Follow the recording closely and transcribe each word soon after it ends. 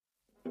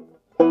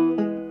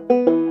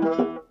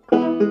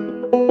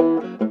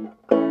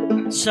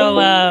So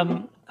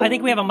I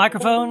think we have a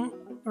microphone,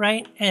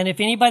 right? And if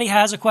anybody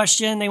has a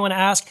question they want to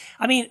ask,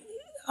 I mean,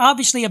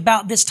 obviously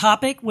about this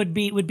topic would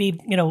be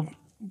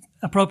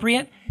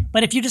appropriate.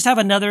 But if you just have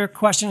another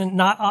question and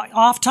not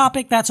off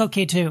topic, that's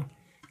okay too.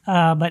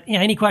 But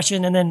any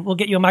question, and then we'll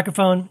get you a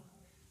microphone.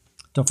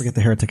 Don't forget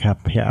the Heretic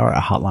Happy Hour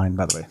hotline,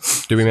 by the way.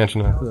 Did we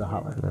mention that? The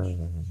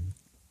hotline.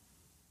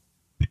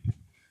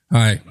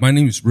 Hi, my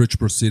name is Rich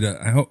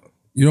Brosita. I hope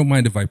you don't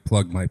mind if I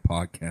plug my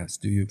podcast,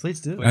 do you? Please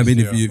do. I mean,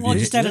 if you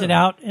Just edit it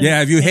out.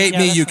 if you hate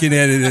me, you can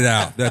edit it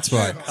out. That's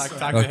fine.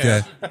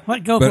 Okay.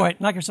 Go for it.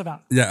 Knock yourself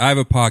out. Yeah, I have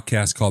a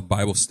podcast called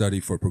Bible Study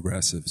for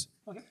Progressives.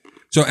 Okay.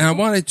 So, and I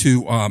wanted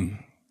to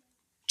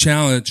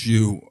challenge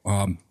you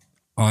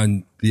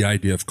on the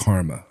idea of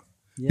karma.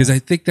 Because I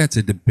think that's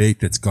a debate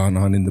that's gone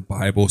on in the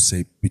Bible,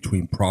 say,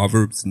 between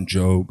Proverbs and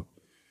Job.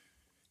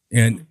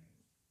 And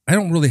I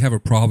don't really have a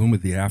problem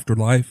with the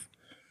afterlife.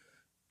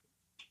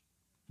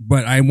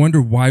 But I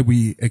wonder why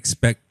we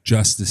expect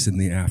justice in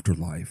the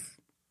afterlife.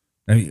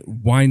 I mean,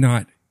 why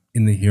not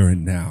in the here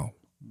and now?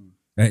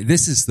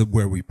 This is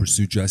where we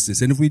pursue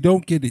justice. And if we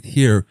don't get it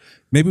here,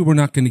 maybe we're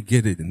not going to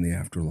get it in the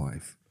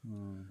afterlife.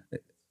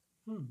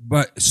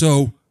 But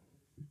so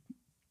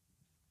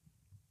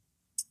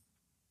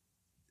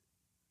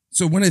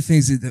one of the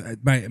things,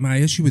 my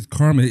issue with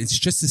karma, it's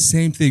just the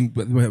same thing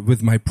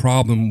with my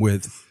problem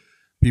with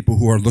people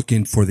who are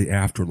looking for the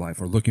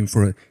afterlife or looking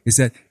for it, is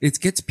that it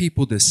gets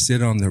people to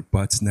sit on their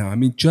butts now. I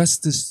mean,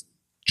 justice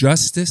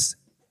just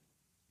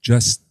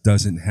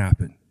doesn't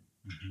happen.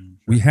 Mm-hmm.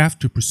 We have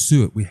to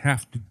pursue it. We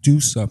have to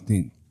do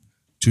something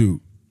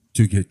to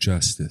get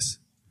justice.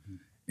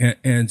 Mm-hmm.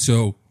 And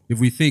so if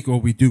we think,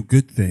 we do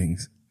good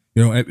things,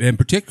 and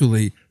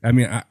particularly, I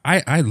mean,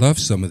 I love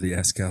some of the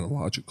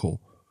eschatological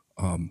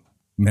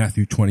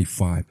Matthew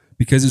 25,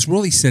 because it's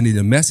really sending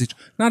a message,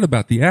 not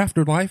about the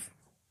afterlife.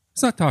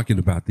 It's not talking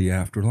about the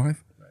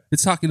afterlife. Right.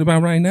 It's talking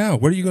about right now.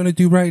 What are you going to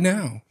do right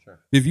now? Sure.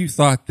 If you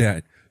thought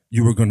that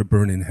you were going to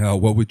burn in hell,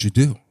 what would you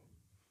do?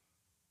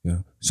 Yeah.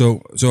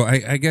 So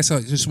I guess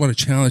I just want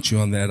to challenge you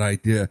on that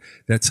idea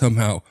that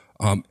somehow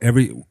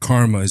every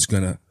karma is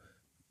going to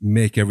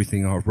make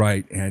everything all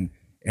right, and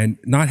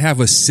not have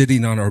us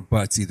sitting on our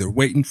butts, either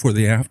waiting for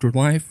the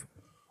afterlife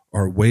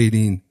or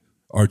waiting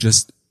or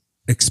just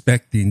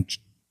expecting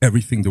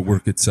everything to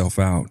work itself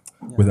out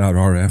without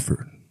our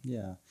effort.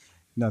 Yeah.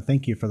 No,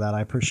 thank you for that.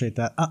 I appreciate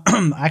that.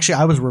 Actually,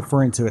 I was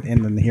referring to it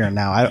in the here and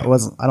now. I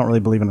don't really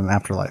believe in an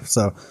afterlife,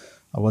 so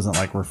I wasn't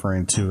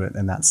referring to it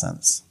in that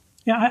sense.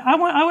 Yeah,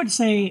 I would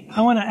say,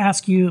 I want to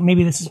ask you,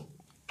 maybe this is,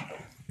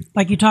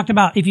 like you talked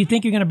about, if you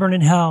think you're going to burn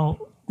in hell,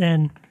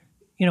 then,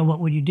 what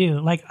would you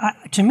do?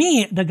 To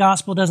me, the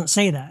gospel doesn't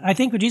say that. I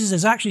think what Jesus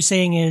is actually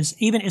saying is,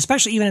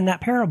 especially in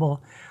that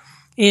parable,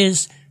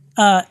 is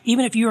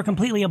even if you are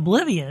completely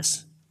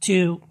oblivious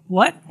to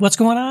what's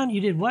going on,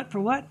 you did what for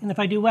what, and if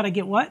I do what, I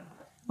get what?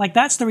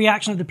 That's the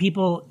reaction of the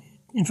people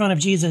in front of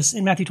Jesus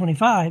in Matthew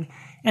 25,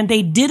 and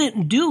they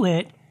didn't do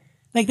it.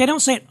 They don't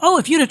say,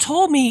 if you'd have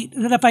told me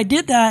that if I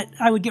did that,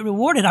 I would get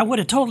rewarded, I would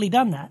have totally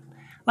done that.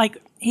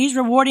 He's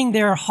rewarding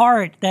their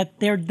heart, that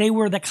they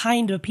were the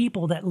kind of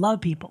people that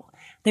love people.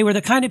 They were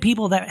the kind of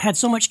people that had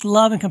so much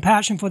love and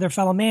compassion for their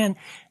fellow man.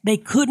 They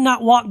could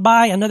not walk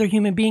by another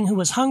human being who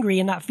was hungry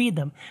and not feed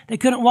them. They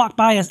couldn't walk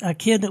by a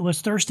kid that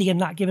was thirsty and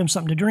not give him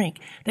something to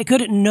drink. They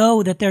couldn't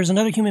know that there's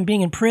another human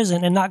being in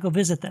prison and not go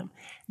visit them.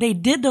 They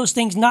did those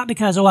things not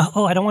because, I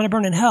don't want to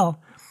burn in hell.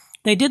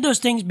 They did those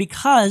things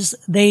because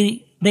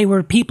they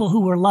were people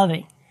who were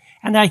loving.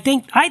 And I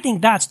think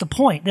that's the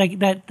point,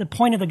 that the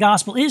point of the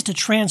gospel is to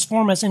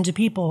transform us into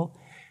people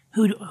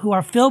who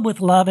are filled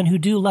with love and who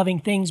do loving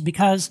things,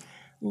 because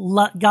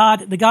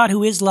the God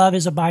who is love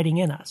is abiding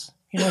in us.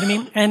 You know what I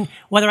mean? And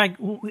whether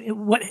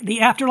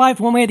the afterlife,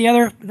 one way or the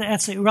other,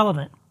 that's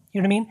irrelevant. You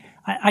know what I mean?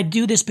 I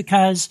do this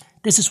because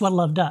this is what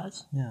love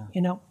does. Yeah.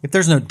 If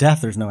there's no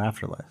death, there's no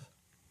afterlife.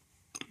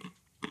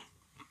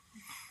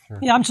 Sure.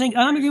 Yeah,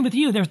 I'm agreeing with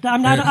you.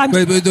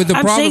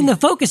 I'm saying the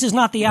focus is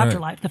not the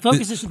afterlife. Right. The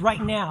focus is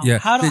right now. Yeah.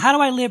 How do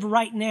I live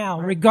right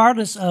now,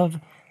 regardless of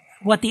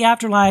what the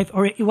afterlife,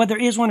 or whether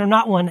there is one or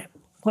not one,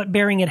 what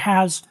bearing it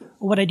has,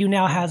 or what I do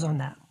now has on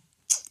that.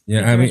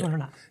 Yeah,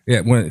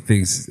 one of the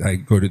things, I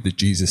go to the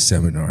Jesus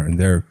seminar, and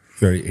they're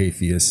very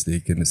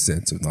atheistic in the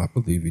sense of not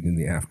believing in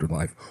the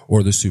afterlife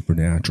or the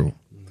supernatural.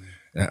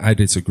 I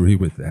disagree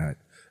with that.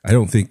 I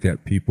don't think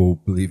that people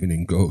believing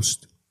in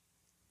ghosts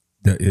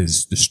that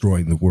is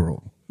destroying the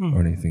world or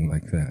anything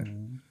like that.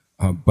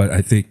 But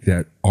I think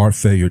that our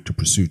failure to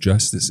pursue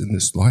justice in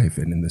this life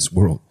and in this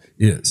world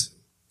is.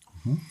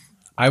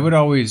 I would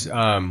always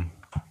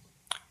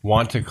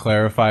want to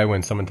clarify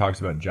when someone talks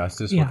about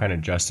justice, what kind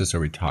of justice are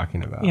we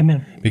talking about?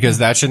 Amen. Because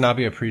that should not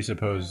be a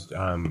presupposed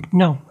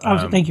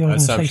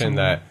assumption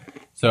that.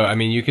 So,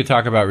 you could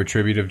talk about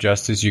retributive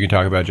justice. You could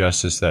talk about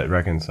justice that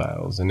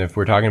reconciles. And if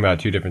we're talking about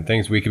two different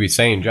things, we could be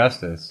saying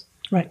justice,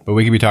 right? But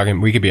we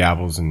could be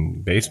apples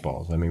and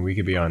baseballs. We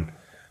could be on,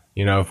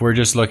 if we're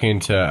just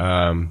looking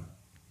to,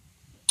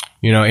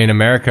 in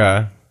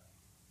America,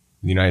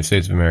 the United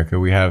States of America,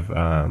 we have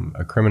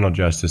a criminal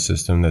justice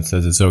system that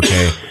says it's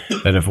okay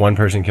that if one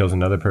person kills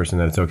another person,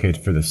 that it's okay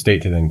for the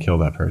state to then kill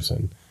that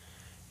person.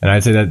 And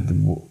I'd say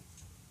that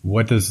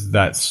what does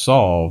that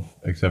solve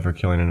except for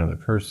killing another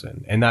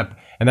person? And that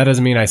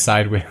doesn't mean I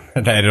side with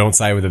that. I don't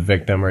side with the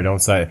victim, or don't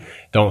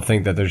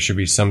think that there should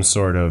be some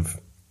sort of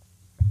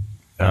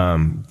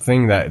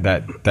thing that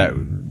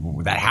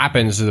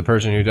happens to the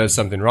person who does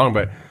something wrong.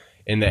 But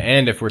in the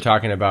end, if we're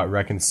talking about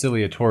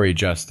reconciliatory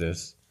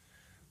justice,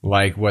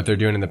 like what they're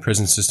doing in the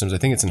prison systems, I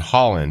think it's in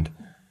Holland,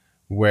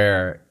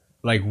 where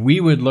like we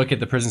would look at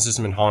the prison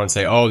system in Holland and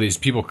say, oh, these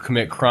people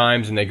commit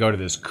crimes and they go to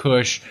this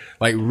cush,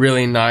 like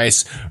really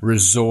nice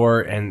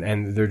resort,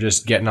 and they're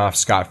just getting off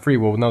scot-free.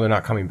 Well, no, they're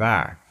not coming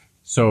back.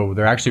 So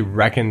they're actually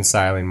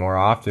reconciling more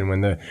often.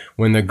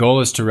 When the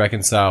goal is to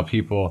reconcile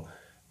people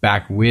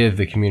back with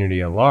the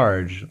community at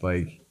large,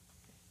 like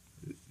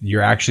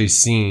you're actually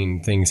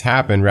seeing things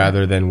happen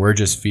rather than we're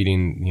just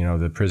feeding,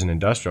 the prison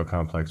industrial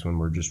complex when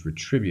we're just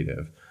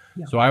retributive.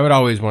 Yeah. So I would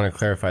always want to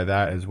clarify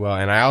that as well.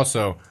 And I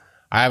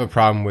have a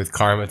problem with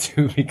karma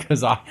too,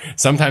 because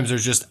sometimes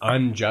there's just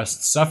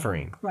unjust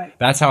suffering. Right.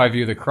 That's how I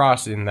view the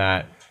cross, in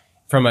that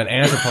from an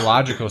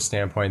anthropological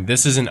standpoint,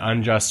 this is an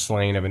unjust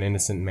slaying of an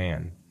innocent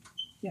man.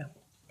 Yeah.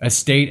 A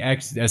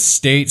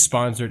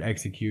state-sponsored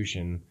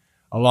execution,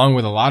 along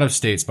with a lot of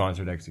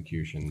state-sponsored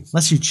executions.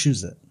 Unless you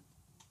choose it.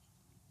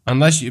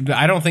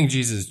 I don't think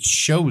Jesus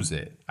chose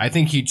it. I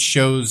think he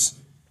chose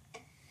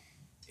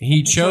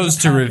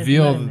to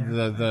reveal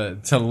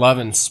to love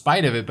in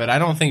spite of it, but I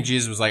don't think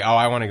Jesus was like, oh,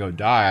 I want to go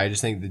die. I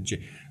just think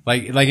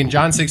like in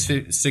John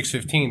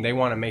 6:15, they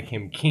want to make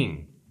him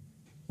king,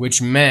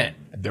 which meant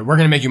that we're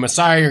going to make you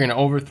Messiah. You're going to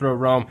overthrow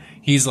Rome.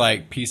 He's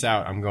like, peace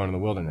out. I'm going to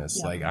the wilderness.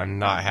 Yeah. Like, I'm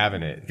not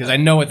having it, because I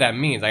know what that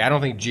means. Like, I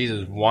don't think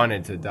Jesus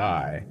wanted to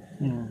die.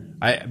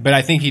 Yeah. But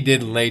I think he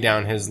did lay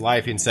down his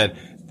life and said,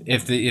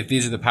 if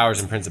these are the powers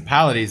and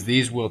principalities,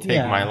 these will take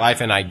my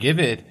life, and I give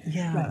it.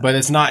 Yeah. But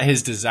it's not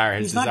his desire.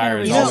 His desire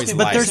is always life.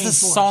 But there's this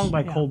song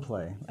by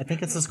Coldplay. I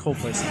think it's this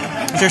Coldplay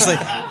song. Seriously,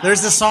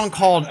 there's this song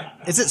called,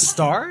 is it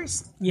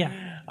Stars? Yeah.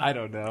 I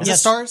don't know. Is it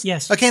Stars?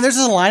 Yes. Okay, and there's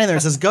this line in there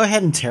that says, go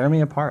ahead and tear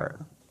me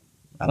apart.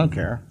 I don't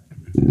care.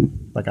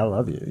 Like, I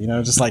love you.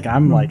 Just like,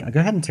 I'm like, go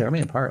ahead and tear me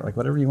apart. Like,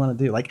 whatever you want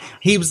to do. Like,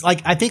 he was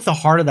like, I think the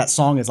heart of that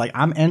song is like,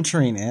 I'm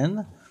entering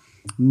in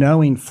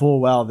knowing full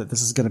well that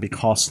this is going to be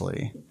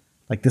costly.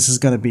 Like, this is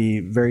going to be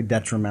very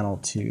detrimental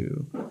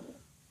to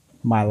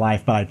my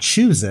life, but I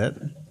choose it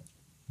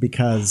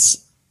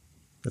because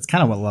that's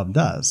kind of what love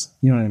does.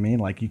 You know what I mean?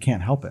 Like, you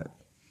can't help it.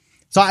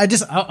 So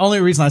only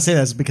reason I say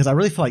that is because I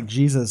really feel like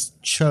Jesus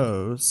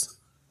chose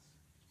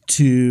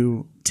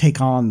to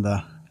take on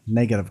the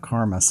negative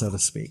karma, so to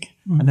speak.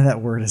 I know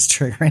that word is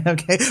triggering,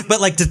 okay?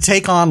 But like to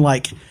take on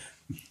like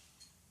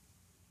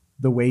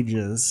the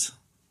wages.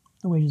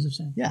 The wages of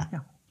sin. Yeah.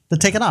 To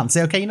take it on.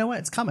 Say, okay, you know what?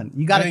 It's coming.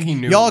 You got it.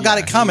 Y'all got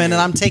it coming, and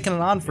I'm taking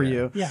it on for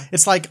you. Yeah.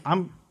 It's like,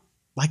 I'm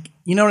like,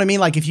 you know what I mean?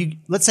 Like,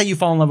 let's say you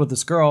fall in love with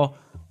this girl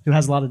who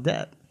has a lot of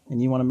debt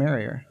and you want to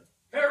marry her.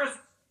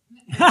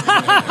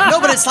 No,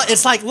 but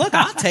it's like, look,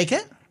 I'll take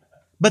it.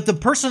 But the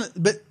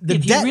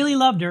if debt, you really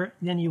loved her,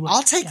 then you would.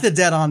 I'll take the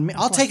debt on me.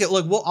 I'll take it.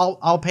 Look,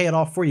 I'll pay it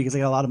off for you because I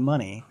got a lot of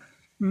money.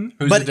 Who's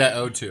the debt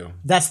owed to?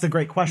 That's the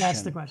great question.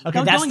 That's the question.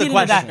 Okay, that's the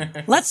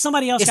question. Let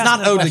somebody else. It's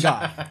not owed to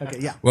God. Okay,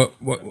 yeah. Well,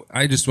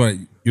 I just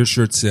want your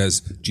shirt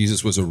says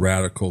Jesus was a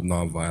radical,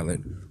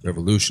 nonviolent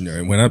revolutionary.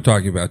 And when I'm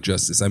talking about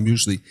justice, I'm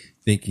usually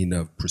thinking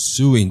of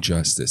pursuing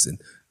justice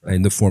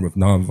in the form of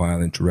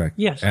nonviolent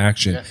direct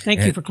action. Yes.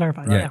 Thank you for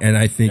clarifying. Yeah, and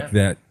I think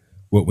that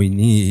what we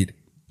need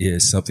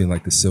is something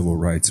like the civil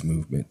rights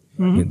movement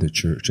in the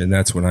church, and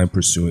that's what I'm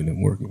pursuing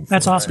and working for.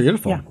 That's awesome.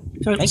 Beautiful. Yeah.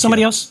 So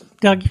somebody else,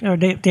 Doug or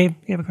Dave,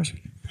 you have a question?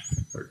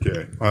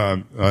 Okay.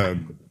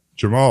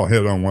 Jamal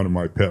hit on one of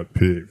my pet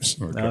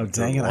peeves. Okay. Oh,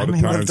 dang it. I'm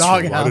in the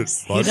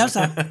doghouse. He does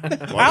that.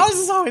 How does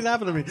this always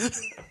happen to me?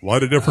 A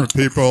lot of different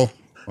people,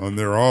 and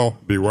they're all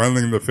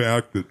bewailing the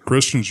fact that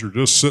Christians are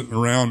just sitting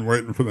around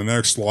waiting for the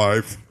next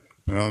life.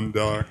 And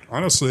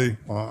honestly,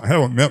 I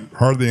haven't met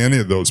hardly any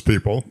of those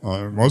people.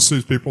 Most of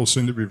these people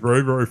seem to be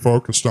very, very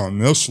focused on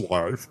this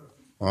life.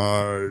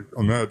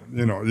 On that,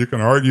 you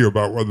can argue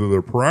about whether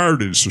their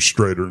priorities are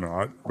straight or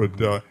not,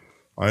 but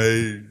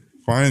I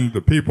find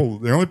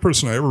the only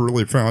person I ever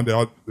really found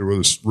out that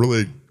was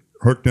really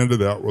hooked into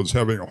that was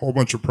having a whole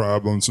bunch of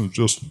problems and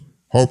just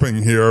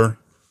hoping here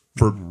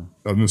for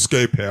an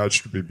escape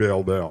hatch to be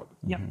bailed out.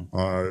 Yep.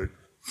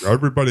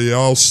 Everybody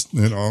else,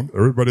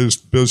 everybody's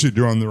busy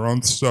doing their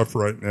own stuff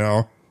right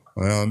now.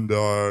 And,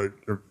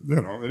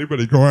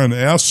 anybody go in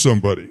and ask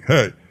somebody,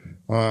 hey,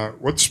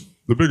 what's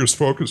the biggest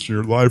focus in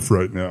your life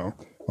right now?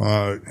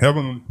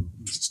 Heaven,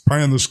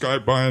 pie in the sky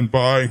by and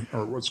by,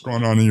 or what's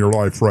going on in your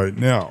life right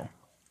now?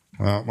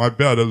 My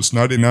bet is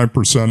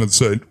 99% would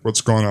say,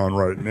 what's going on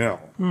right now?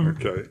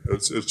 Okay.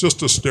 It's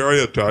just a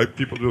stereotype.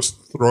 People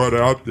just throw it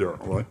out there.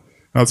 Like,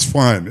 that's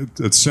fine.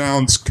 It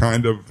sounds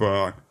kind of,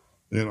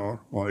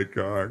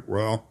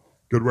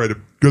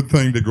 good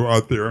thing to go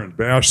out there and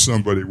bash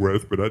somebody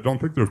with, but I don't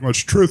think there's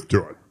much truth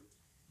to it.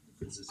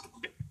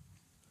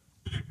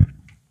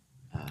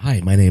 Hi,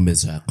 my name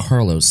is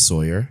Carlos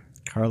Sawyer,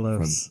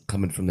 Carlos.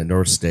 coming from the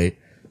North State.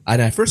 And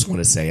I first want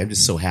to say I'm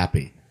just so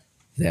happy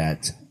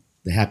that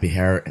the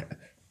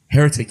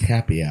Heretic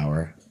Happy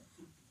Hour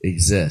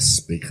exists,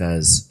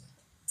 because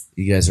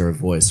you guys are a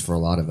voice for a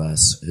lot of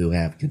us who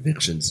have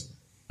convictions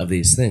of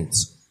these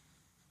things.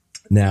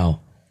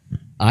 Now,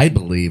 I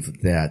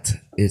believe that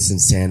it's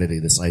insanity,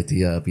 this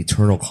idea of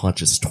eternal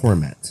conscious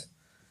torment.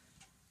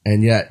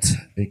 And yet,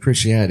 in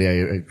Christianity,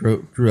 I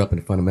grew up in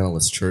a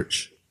fundamentalist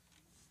church,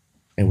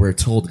 and we're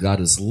told God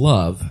is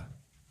love,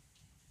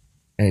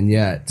 and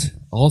yet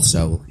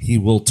also He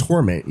will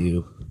torment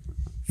you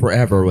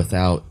forever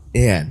without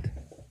end.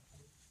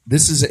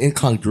 This is an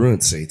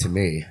incongruency to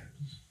me.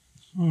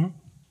 Mm-hmm.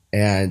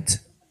 And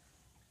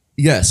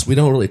yes, we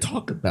don't really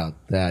talk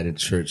about that in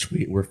church.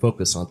 We're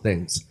focused on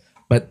things.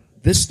 But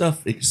this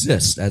stuff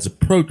exists as a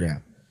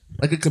program,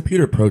 like a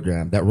computer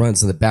program that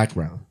runs in the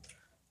background.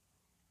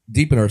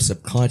 Deep in our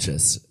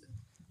subconscious,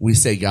 we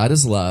say God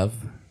is love.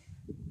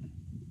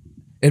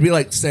 It'd be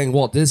like saying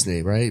Walt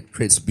Disney, right?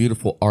 Creates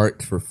beautiful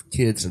art for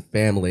kids and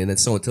family, and then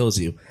someone tells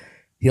you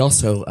he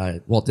also,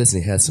 Walt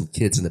Disney has some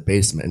kids in the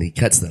basement and he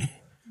cuts them.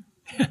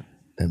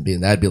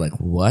 And that'd be like,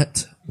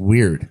 what?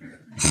 Weird.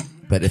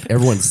 But if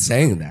everyone's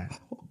saying that,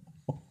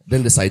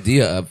 then this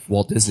idea of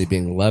Walt Disney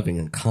being loving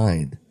and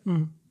kind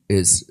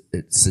it's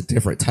a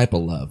different type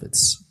of love.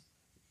 It's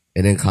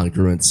an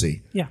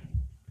incongruency. Yeah.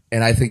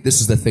 And I think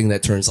this is the thing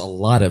that turns a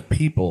lot of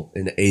people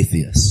into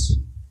atheists.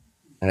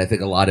 And I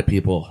think a lot of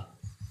people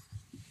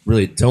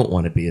really don't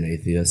want to be an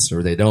atheist,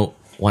 or they don't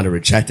want to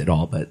reject it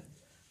all, but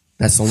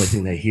that's the only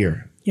thing they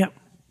hear. Yep.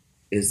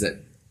 Is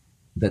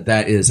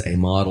that is a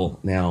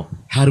model. Now,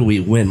 how do we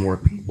win more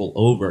people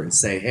over and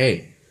say,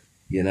 hey,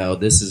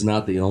 this is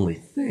not the only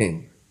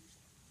thing?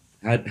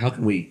 How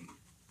can we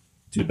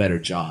do a better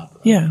job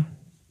of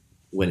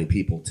winning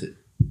people to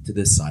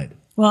this side?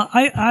 Well,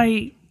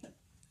 I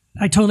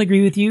totally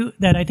agree with you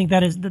that I think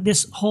that is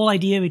this whole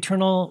idea of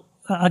eternal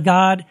a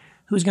God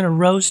who's going to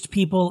roast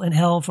people in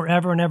hell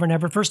forever and ever and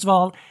ever. First of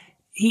all,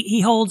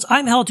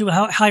 I'm held to a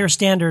higher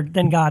standard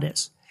than God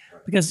is,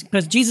 because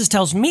Jesus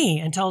tells me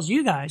and tells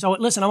you guys, oh,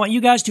 listen, I want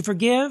you guys to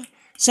forgive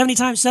 70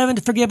 times 7,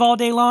 to forgive all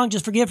day long.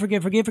 Just forgive.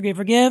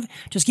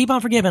 Just keep on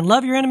forgiving.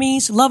 Love your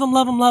enemies. Love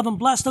them.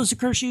 Bless those who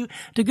curse you.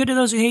 Do good to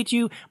those who hate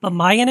you. But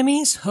my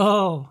enemies,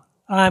 I'm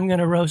going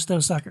to roast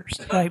those suckers,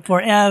 right?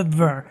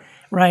 Forever,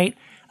 right?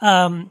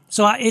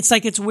 So it's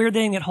like it's a weird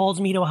thing that holds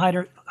me to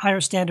a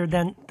higher standard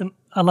than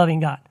a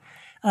loving God.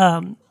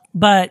 And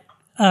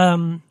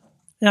I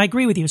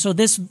agree with you. So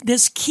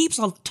this keeps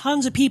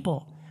tons of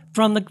people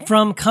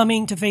from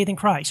coming to faith in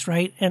Christ,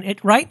 right? And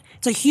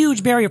it's a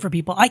huge barrier for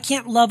people. I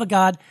can't love a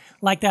God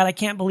like that. I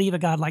can't believe a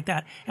God like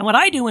that. And what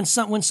I do when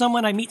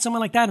I meet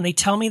someone like that and they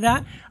tell me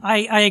that,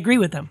 I agree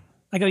with them.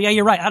 I go, yeah,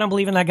 you're right. I don't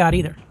believe in that God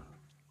either.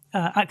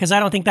 Because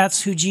I don't think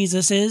that's who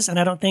Jesus is, and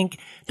I don't think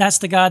that's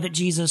the God that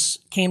Jesus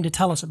came to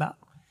tell us about.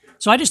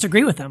 So I just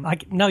agree with them.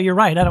 No, you're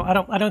right.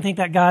 I don't think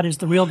that God is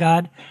the real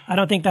God. I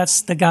don't think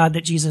that's the God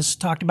that Jesus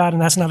talked about,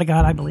 and that's not a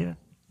God I believe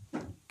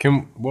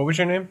in. What was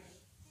your name?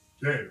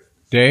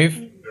 Dave?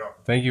 Yeah.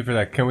 Thank you for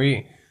that. Can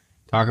we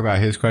talk about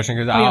his question?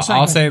 Because yeah,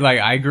 I'll say,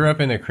 I grew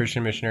up in the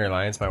Christian Missionary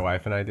Alliance. My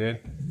wife and I did,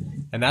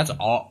 and that's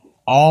all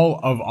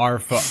of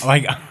our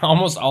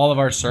almost all of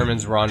our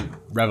sermons were on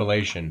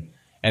Revelation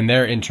and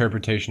their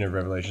interpretation of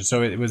Revelation.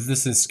 So it was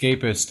this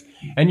escapist.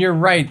 And you're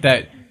right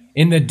that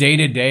in the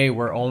day-to-day,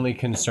 we're only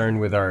concerned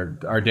with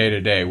our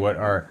day-to-day.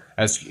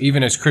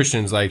 Even as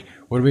Christians,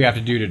 what do we have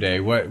to do today?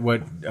 What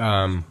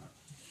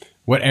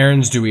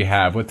errands do we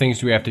have? What things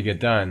do we have to get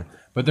done?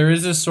 But there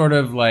is this sort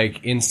of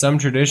in some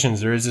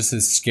traditions, there is this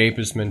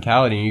escapist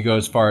mentality. And you go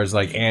as far as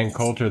Ann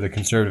Coulter, the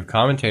conservative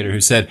commentator,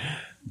 who said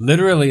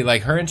literally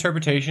her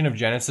interpretation of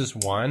Genesis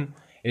 1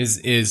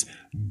 is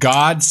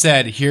God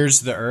said,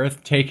 here's the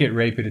earth, take it,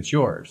 rape it, it's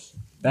yours.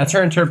 That's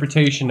her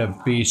interpretation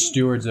of be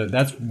stewards of,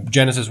 that's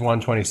Genesis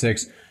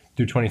 1:26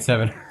 through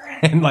 27.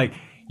 And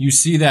you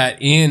see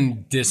that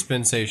in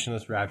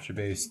dispensationalist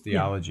rapture-based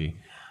theology.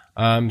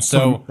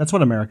 So that's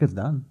what America's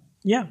done.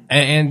 Yeah.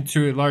 And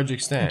to a large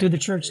extent. To the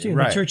church too.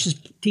 Right. The church is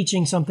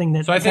teaching something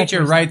that... So I think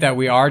you're right that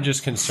we are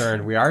just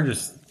concerned with our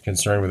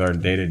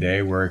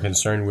day-to-day. We're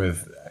concerned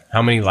with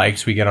how many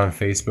likes we get on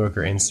Facebook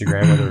or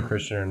Instagram, whether we're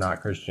Christian or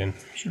not Christian.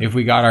 Sure. If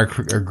we got our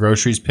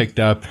groceries picked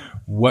up,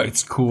 what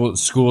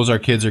schools our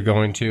kids are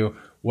going to,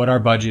 what our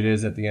budget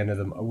is at the end of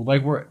the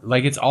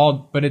it's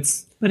all, but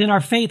it's. But in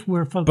our faith,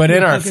 we're focused. But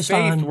in our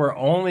faith, we're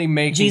only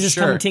making Jesus,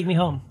 sure. come and take me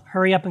home.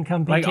 Hurry up and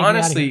come. Take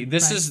honestly, me out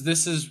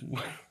this is.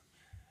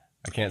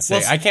 I can't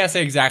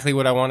say exactly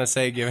what I want to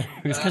say, given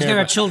because there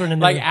are children in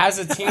there. As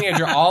a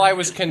teenager, all I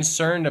was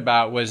concerned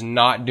about was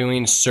not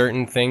doing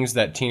certain things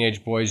that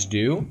teenage boys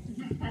do.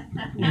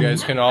 You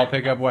guys can all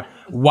pick up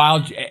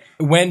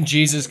when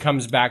Jesus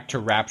comes back to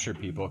rapture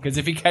people, because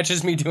if he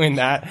catches me doing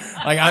that,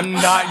 I'm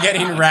not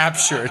getting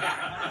raptured.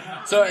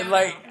 So can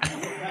I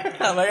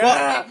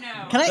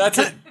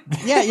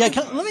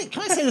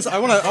say this? I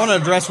want to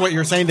address what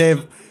you're saying,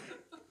 Dave.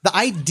 The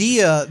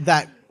idea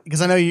that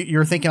because I know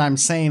you're thinking I'm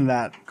saying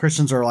that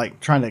Christians are like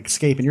trying to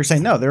escape, and you're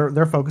saying no,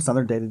 they're focused on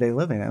their day-to-day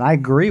living, and I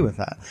agree with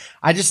that.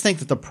 I just think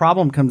that the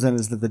problem comes in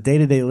is that the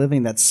day-to-day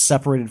living that's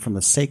separated from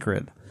the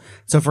sacred.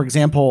 So, for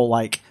example,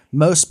 like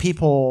most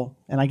people,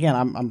 and again,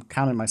 I'm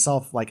counting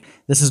myself, like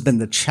this has been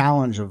the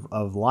challenge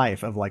of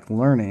life, of like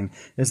learning,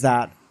 is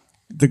that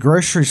the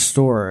grocery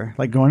store,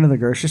 like going to the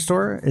grocery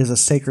store, is a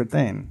sacred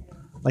thing.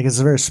 Like it's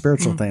a very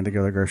spiritual thing to go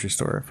to the grocery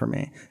store for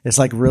me. It's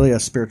like really a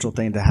spiritual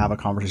thing to have a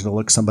conversation, to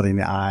look somebody in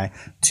the eye,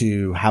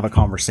 to have a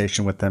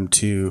conversation with them,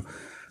 to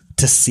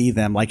see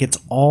them. Like it's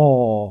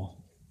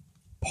all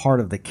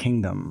part of the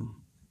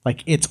kingdom.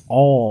 Like it's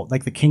all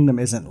like the kingdom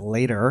isn't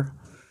later.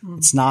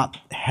 It's not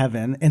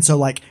heaven. And so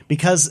like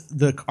because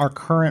our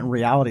current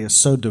reality is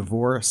so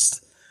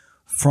divorced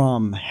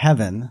from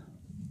heaven,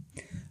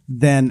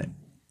 then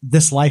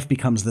this life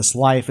becomes this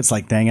life. It's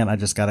like, dang it, I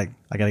gotta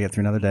get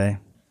through another day.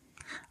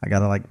 I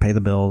gotta like pay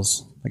the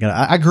bills.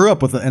 I grew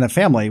up in a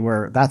family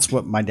where that's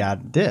what my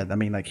dad did. I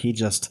mean, like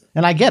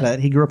and I get it.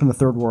 He grew up in the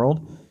third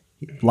world,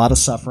 a lot of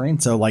suffering.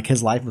 So like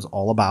his life was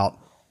all about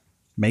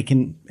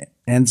making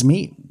ends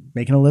meet,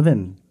 making a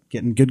living,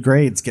 getting good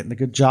grades, getting a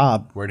good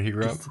job. Where did he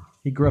grow up?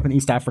 He grew up in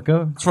East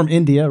Africa. He's from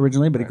India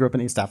originally, but he grew up in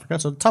East Africa.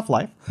 So tough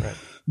life. Right.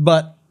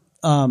 But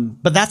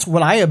that's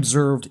what I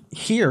observed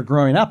here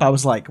growing up. I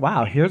was like,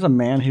 wow, here's a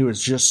man who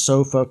is just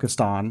so focused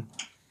on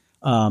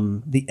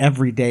the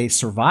everyday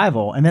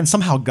survival, and then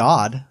somehow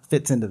God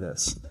fits into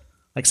this.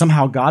 Like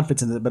somehow God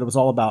fits into it, but it was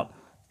all about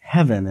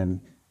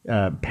heaven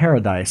and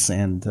paradise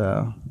and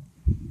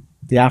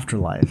the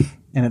afterlife.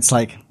 And it's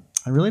like,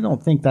 I really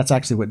don't think that's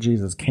actually what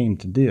Jesus came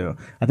to do.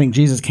 I think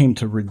Jesus came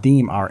to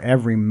redeem our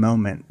every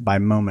moment by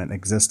moment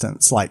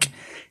existence. Like,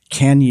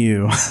 can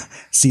you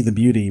see the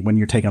beauty when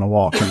you're taking a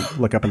walk and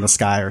look up in the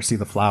sky, or see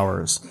the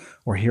flowers,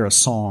 or hear a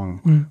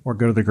song, or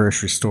go to the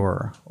grocery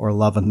store, or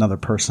love another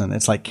person?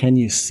 It's like, can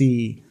you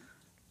see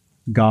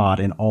God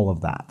in all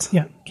of that?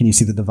 Yeah. Can you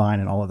see the divine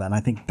in all of that? And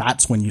I think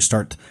that's when you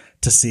start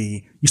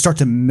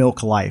to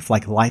milk life.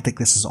 Like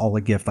this is all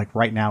a gift. Like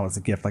right now is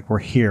a gift. Like we're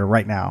here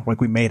right now.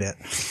 Like we made it.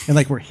 And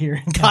like we're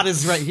here. And God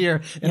is right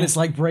here. And it's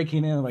like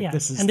breaking in. Like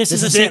this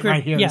is a sacred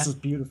right here. This is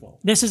beautiful.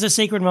 This is a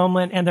sacred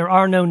moment, and there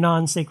are no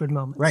non-sacred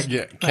moments. Right.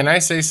 Yeah. Can I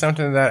say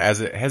something to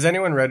that? Has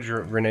anyone read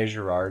Rene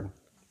Girard?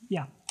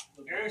 Yeah.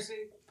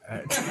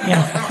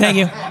 Yeah. Thank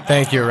you.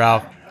 Thank you,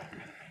 Ralph.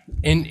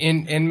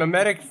 In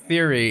mimetic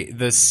theory,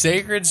 the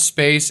sacred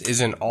space is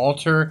an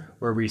altar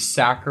where we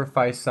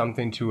sacrifice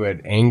something to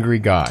an angry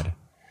God.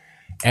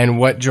 And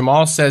what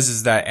Jamal says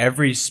is that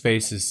every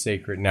space is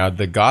sacred. Now,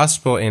 the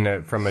gospel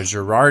from a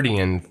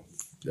Girardian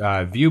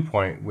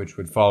viewpoint, which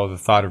would follow the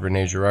thought of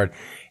Rene Girard,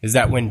 is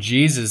that when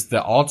Jesus,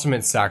 the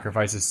ultimate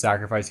sacrifice,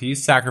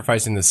 he's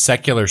sacrificing the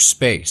secular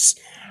space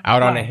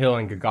out on a hill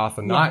in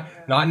Golgotha, not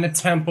in a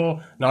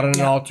temple, not on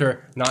an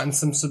altar, not in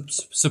some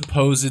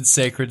supposed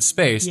sacred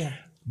space,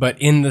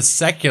 but in the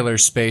secular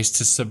space,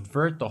 to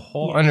subvert the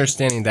whole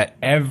understanding that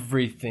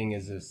everything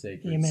is a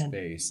sacred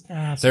space.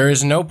 There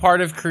is no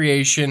part of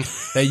creation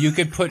that you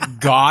could put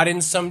God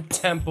in some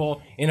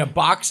temple, in a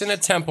box in a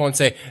temple, and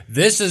say,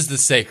 this is the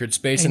sacred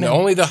space, and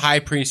only the high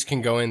priest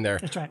can go in there.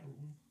 That's right.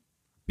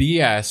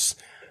 BS.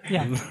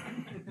 Yeah.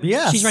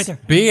 BS. She's right there.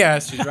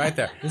 BS. She's right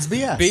there. It's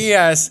BS.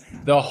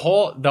 BS. The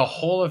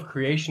whole of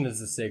creation is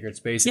the sacred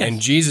space, and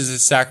Jesus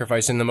is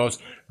sacrificed in the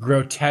most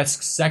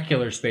grotesque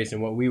secular space, in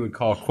what we would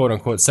call "quote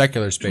unquote"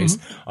 secular space,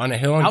 on a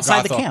hill in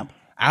outside Gothel, the camp.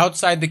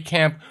 Outside the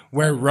camp,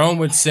 where Rome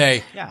would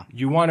say,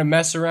 "You want to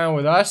mess around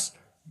with us?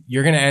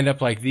 You're going to end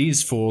up like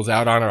these fools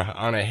out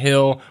on a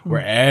hill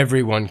where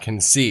everyone can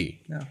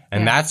see."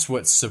 And that's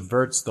what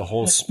subverts the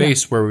whole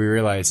space, where we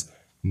realize,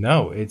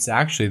 no, it's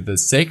actually the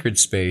sacred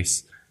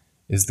space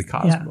is the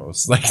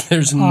cosmos. Like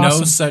there's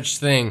no such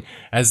thing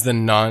as the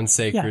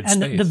non-sacred and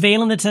space. the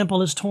veil in the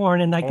temple is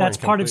torn, and like that's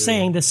part of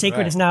saying the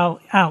sacred is now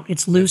out.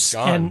 It's loose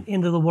and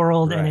into the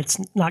world, and it's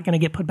not going to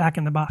get put back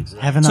in the box.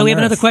 Heaven so on we have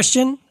earth. another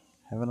question.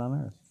 Heaven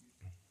on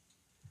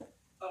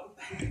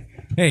earth.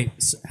 Hey,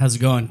 how's it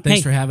going? Thanks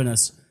Hey. for having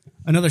us.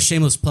 Another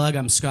shameless plug.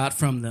 I'm Scott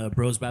from the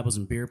Bros, Bibles,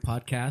 and Beer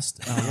podcast.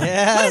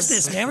 What is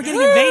this, man? We're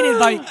getting invaded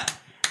by.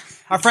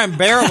 Our friend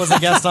Barrett was a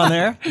guest on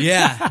there.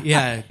 Yeah.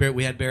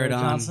 We had Barrett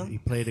on. Johnson. He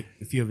played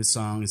a few of his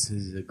songs.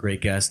 He's a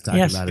great guest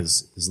talking about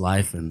his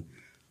life and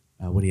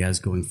what he has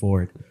going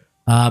forward.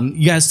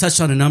 You guys touched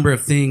on a number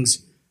of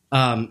things,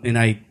 and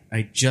I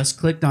just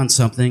clicked on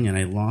something and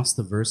I lost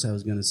the verse I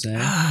was going to say.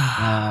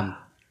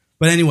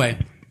 But anyway,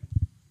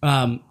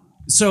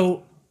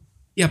 so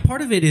yeah,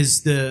 part of it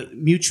is the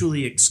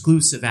mutually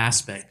exclusive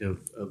aspect of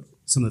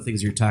some of the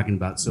things you're talking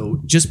about.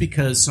 So just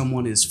because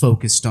someone is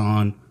focused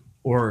on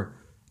or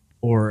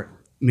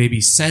maybe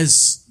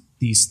says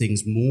these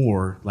things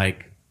more,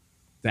 like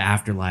the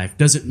afterlife,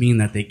 doesn't mean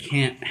that they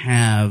can't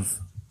have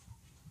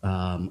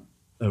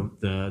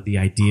the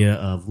idea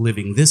of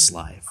living this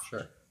life.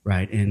 Sure.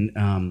 Right. And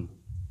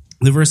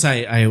the verse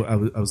I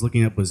was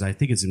looking up was, I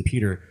think it's in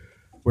Peter,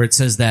 where it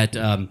says that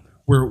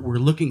we're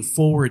looking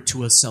forward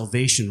to a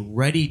salvation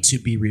ready to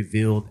be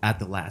revealed at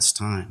the last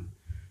time.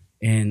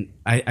 And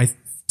I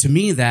to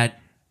me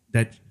that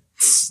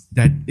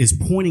that is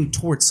pointing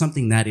towards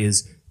something that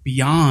is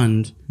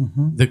beyond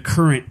the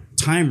current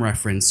time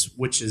reference,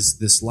 which is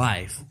this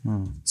life.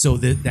 So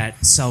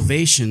that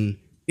salvation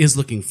is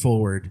looking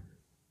forward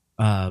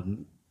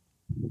to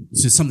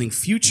something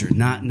future,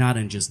 not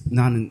just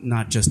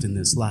in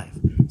this life.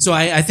 So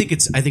I think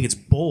it's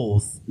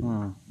both.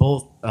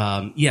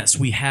 Yes,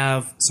 we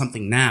have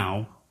something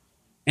now,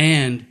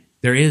 and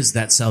there is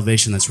that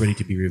salvation that's ready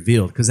to be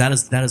revealed, because that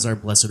is our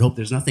blessed hope.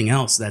 There's nothing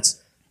else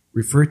that's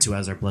referred to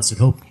as our blessed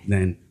hope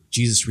than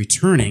Jesus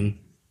returning,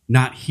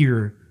 not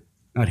here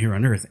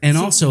on earth. And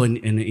also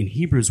in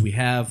Hebrews we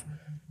have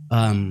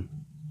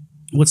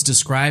what's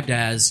described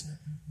as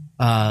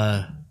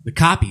the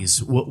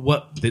copies.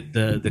 What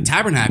the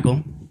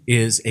tabernacle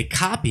is a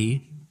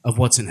copy of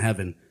what's in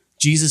heaven.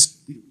 Jesus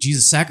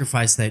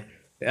sacrificed that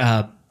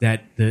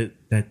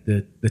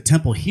the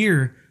temple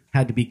here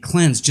had to be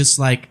cleansed, just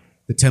like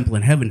the temple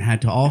in heaven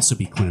had to also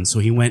be cleansed. So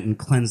he went and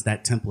cleansed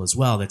that temple as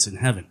well that's in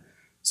heaven.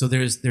 So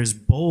there's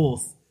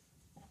both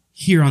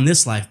here on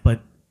this life,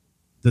 but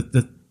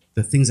the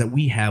things that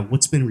we have,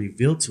 what's been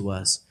revealed to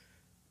us,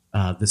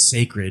 the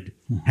sacred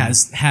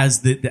has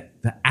the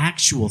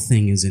actual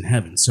thing is in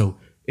heaven. So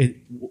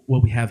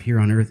what we have here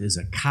on earth is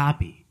a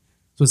copy.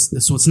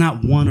 So it's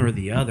not one or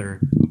the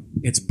other.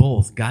 It's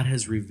both. God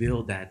has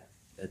revealed that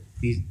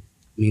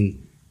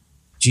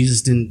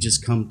Jesus didn't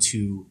just come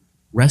to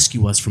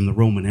rescue us from the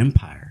Roman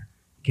Empire.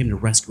 He came to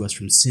rescue us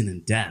from sin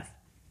and death.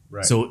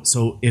 Right.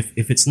 So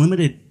if it's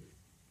limited,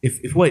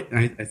 if what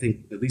I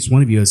think at least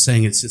one of you is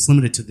saying it's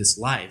limited to this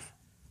life,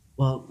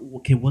 well,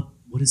 okay, what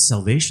is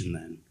salvation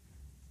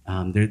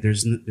then?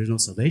 There's no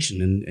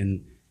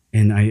salvation,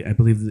 and I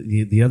believe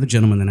the other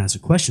gentleman that asked a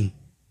question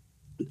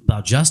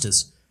about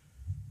justice,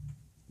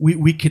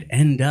 we could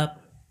end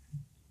up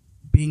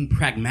being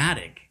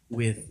pragmatic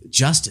with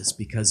justice,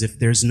 because if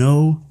there's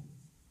no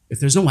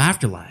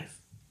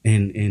afterlife,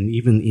 and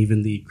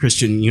even the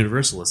Christian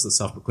universalists, the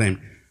self-proclaimed,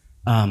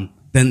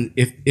 then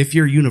if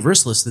you're a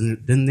universalist,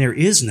 then there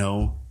is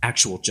no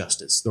actual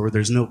justice, or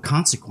there's no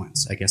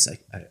consequence. I guess I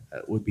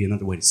would be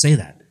another way to say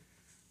that.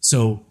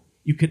 So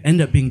you could end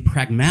up being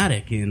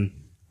pragmatic in,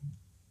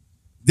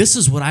 this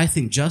is what I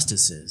think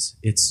justice is.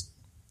 It's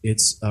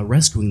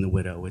rescuing the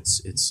widow.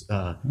 It's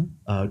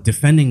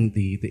defending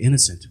the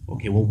innocent.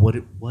 Okay, well,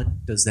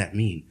 what does that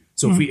mean?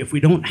 So if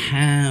we don't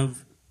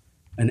have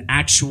an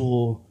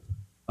actual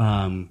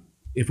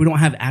if we don't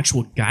have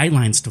actual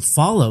guidelines to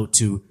follow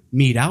to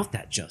mete out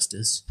that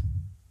justice,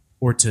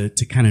 or to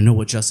kind of know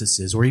what justice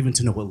is, or even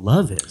to know what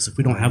love is, if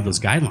we don't have those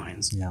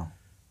guidelines,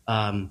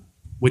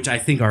 which I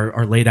think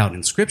are laid out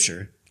in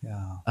Scripture,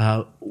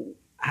 how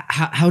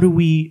do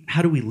we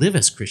live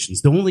as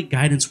Christians? The only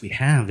guidance we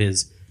have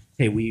is,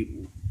 hey,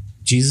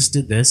 Jesus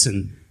did this,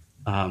 and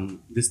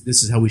this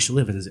is how we should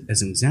live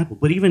as an example.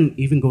 But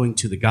even going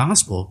to the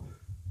gospel,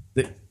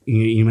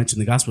 you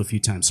mentioned the gospel a few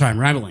times. Sorry, I'm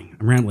rambling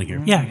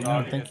here. Yeah,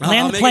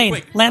 land the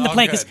plane. Land the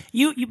plane, because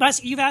you've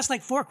asked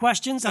like 4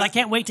 questions, and I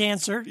can't wait to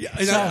answer. Yeah,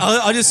 so.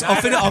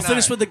 I'll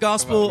finish with the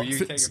gospel. Well, you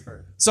take it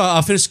first. So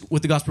I'll finish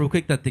with the gospel real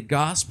quick. That the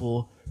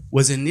gospel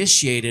was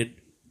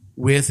initiated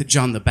with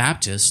John the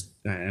Baptist.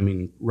 I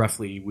mean,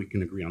 roughly we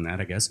can agree on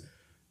that, I guess.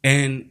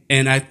 And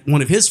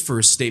one of his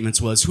first statements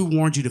was, "Who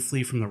warned you to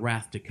flee from the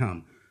wrath to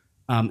come?"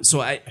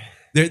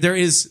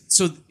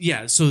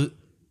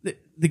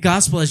 The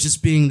gospel as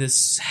just being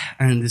this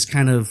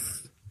kind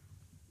of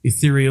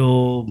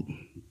ethereal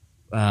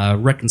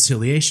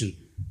reconciliation.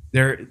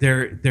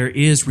 There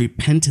is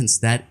repentance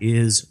that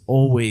is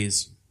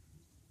always,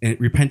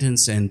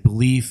 repentance and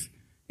belief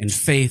and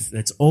faith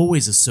that's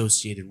always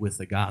associated with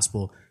the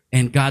gospel.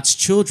 And God's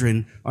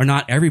children are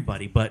not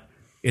everybody, but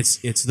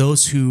it's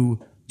those who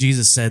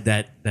Jesus said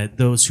that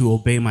those who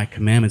obey my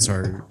commandments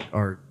are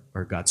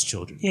God's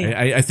children.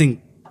 Yeah. I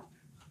think.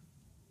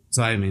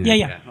 So I mean,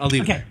 yeah. I'll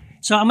leave it there.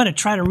 So I'm going to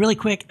try to really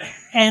quick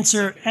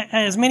answer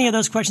as many of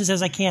those questions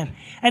as I can.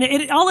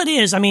 And all it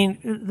is, I mean,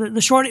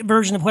 the short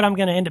version of what I'm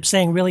going to end up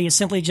saying really is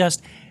simply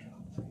just,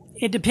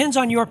 it depends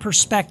on your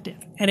perspective.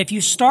 And if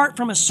you start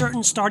from a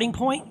certain starting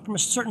point, from a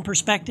certain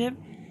perspective,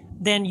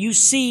 then you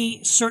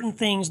see certain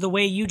things the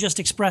way you just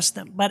expressed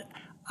them. But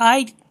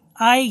I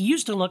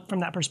used to look from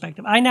that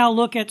perspective. I now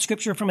look at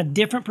Scripture from a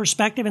different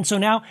perspective. And so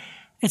now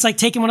it's like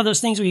taking one of those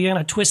things where you're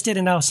going to twist it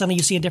and now suddenly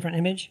you see a different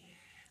image.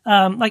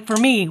 Like for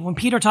me, when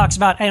Peter talks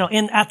about,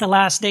 at the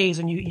last days,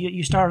 and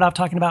you started off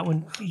talking about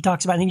when he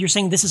talks about, and you're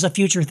saying this is a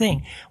future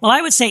thing. Well,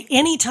 I would say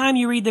anytime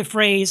you read the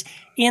phrase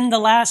in the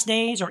last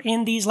days, or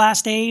in these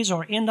last days,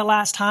 or in the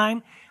last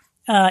time,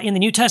 in the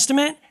New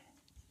Testament,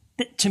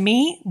 to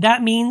me,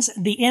 that means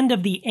the end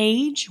of the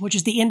age, which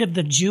is the end of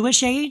the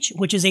Jewish age,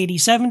 which is AD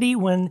 70,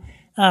 when,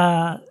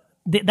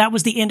 that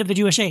was the end of the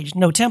Jewish age.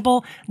 No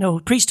temple, no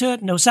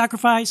priesthood, no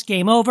sacrifice,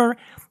 game over.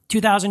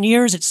 2,000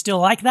 years, it's still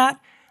like that.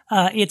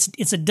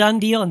 It's a done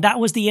deal, and that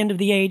was the end of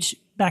the age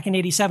back in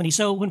AD 70.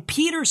 So when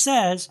Peter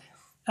says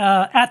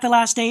at the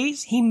last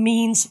days, he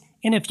means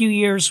in a few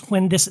years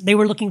when they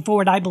were looking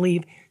forward, I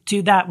believe,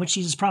 to that which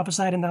Jesus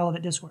prophesied in the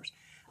Olivet Discourse.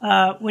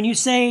 When you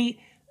say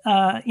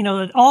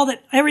all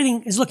that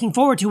everything is looking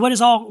forward to. What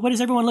is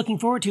everyone looking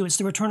forward to? It's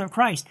the return of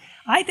Christ.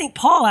 I think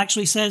Paul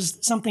actually says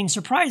something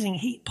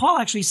surprising. Paul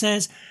actually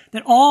says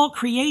that all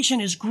creation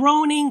is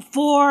groaning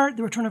for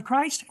the return of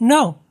Christ.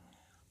 No,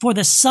 for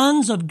the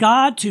sons of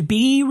God to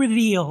be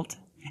revealed.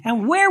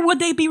 And where would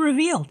they be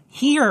revealed?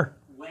 Here,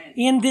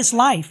 in this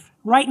life,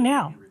 right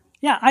now.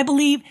 Yeah, I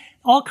believe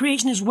all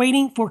creation is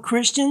waiting for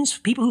Christians,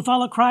 people who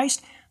follow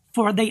Christ,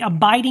 for the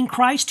abiding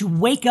Christ to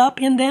wake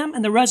up in them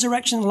and the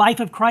resurrection life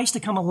of Christ to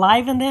come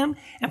alive in them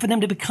and for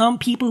them to become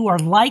people who are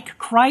like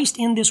Christ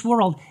in this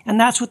world. And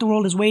that's what the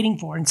world is waiting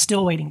for and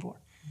still waiting for,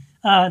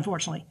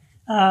 unfortunately.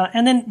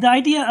 And then the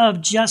idea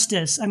of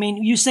justice. I mean,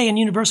 you say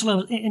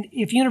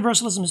if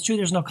universalism is true,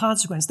 there's no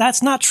consequence.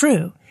 That's not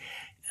true.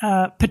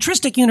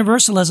 Patristic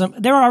universalism,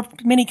 there are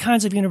many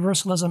kinds of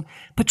universalism.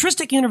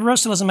 Patristic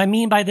universalism, I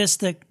mean by this,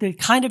 the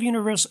kind of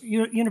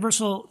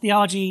universal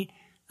theology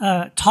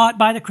taught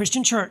by the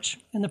Christian church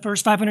in the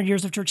first 500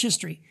 years of church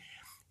history,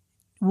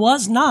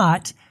 was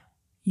not,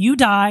 you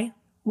die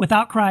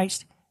without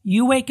Christ,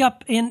 you wake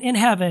up in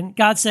heaven,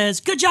 God says,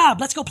 good job,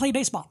 let's go play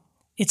baseball.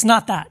 It's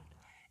not that.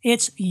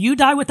 It's, you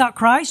die without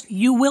Christ,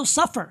 you will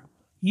suffer.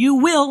 You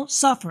will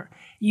suffer.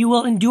 You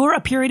will endure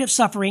a period of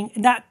suffering,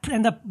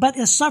 but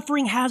the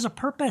suffering has a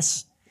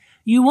purpose.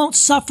 You won't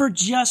suffer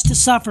just to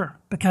suffer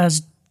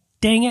because,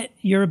 dang it,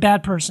 you're a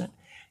bad person.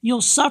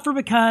 You'll suffer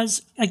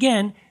because,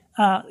 again,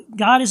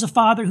 God is a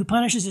father who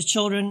punishes his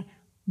children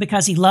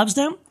because he loves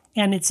them,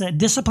 and it's a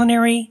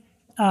disciplinary,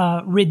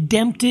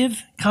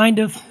 redemptive kind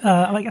of,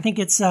 I think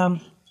it's, I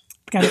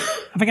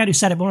forgot who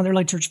said it, but one of the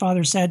early church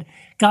fathers said,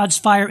 God's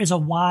fire is a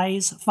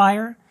wise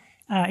fire.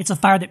 It's a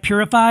fire that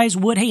purifies.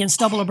 Wood, hay, and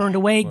stubble are burned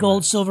away.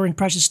 Gold, silver, and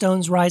precious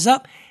stones rise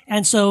up.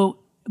 And so,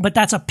 but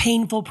that's a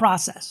painful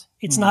process.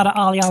 It's not an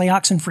ollie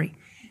oxen free.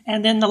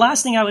 And then the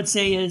last thing I would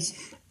say is,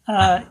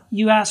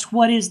 you asked,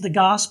 what is the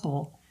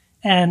gospel?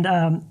 And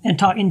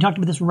talked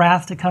about this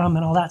wrath to come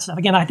and all that stuff.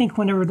 Again, I think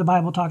whenever the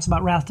Bible talks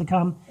about wrath to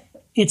come,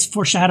 it's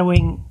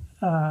foreshadowing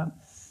the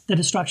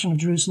destruction of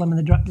Jerusalem and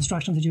the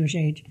destruction of the Jewish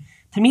age.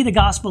 To me, the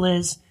gospel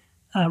is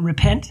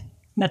repent,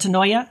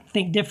 metanoia,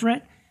 think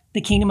different. The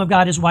kingdom of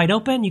God is wide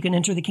open. You can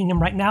enter the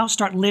kingdom right now.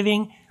 Start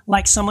living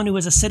like someone who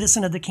is a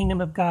citizen of the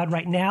kingdom of God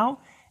right now.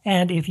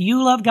 And if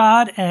you love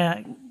God,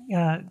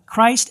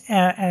 Christ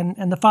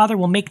and the Father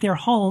will make their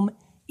home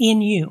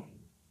in you.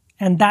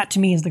 And that to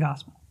me is the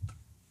gospel.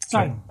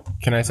 Sorry.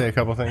 Can I say a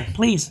couple things?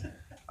 Please. Say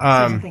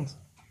some things.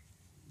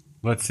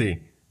 Let's see.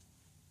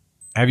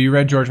 Have you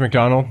read George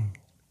MacDonald,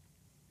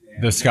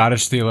 the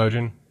Scottish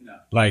theologian?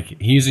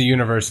 Like, he's a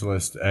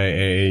universalist,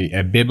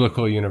 a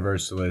biblical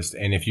universalist.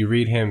 And if you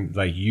read him,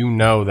 like, you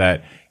know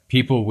that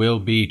people will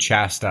be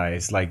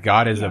chastised. Like,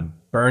 God is a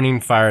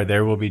burning fire.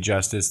 There will be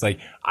justice. Like,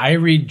 I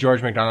read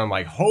George MacDonald, I'm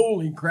like,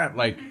 holy crap.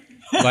 Like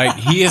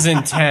he is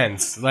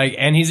intense. Like,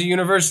 and he's a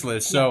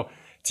universalist. So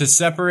to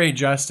separate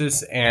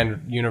justice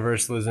and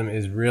universalism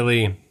is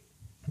really,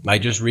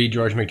 like, just read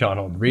George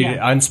MacDonald. Read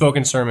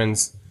Unspoken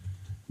Sermons.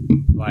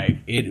 Like,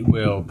 it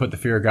will put the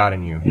fear of God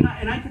in you. And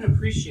I can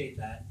appreciate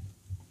that.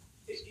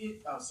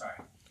 Sorry.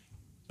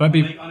 But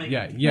let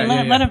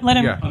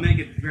him. I'll make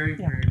it very,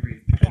 very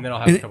brief. And then I'll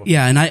have a couple.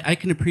 Yeah, and I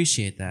can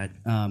appreciate that.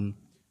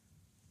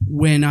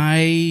 When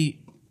I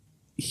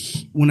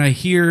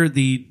hear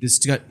the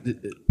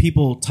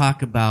people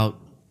talk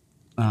about,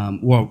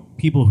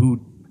 people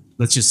who,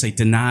 let's just say,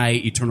 deny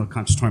eternal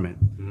conscious torment,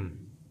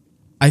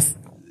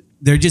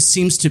 there just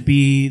seems to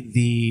be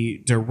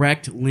the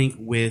direct link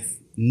with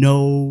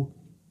no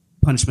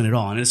punishment at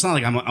all. And it's not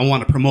like I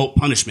want to promote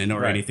punishment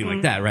or anything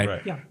like that,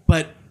 right? Yeah.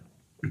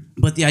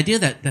 But the idea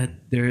that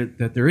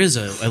there is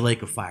a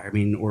lake of fire, I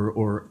mean,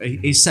 or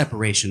a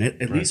separation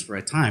at least for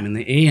a time, and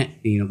the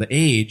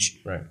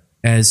age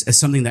as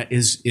something that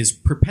is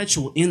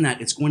perpetual in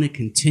that it's going to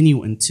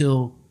continue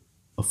until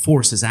a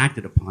force is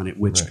acted upon it,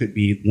 which could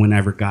be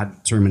whenever God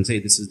determines, hey,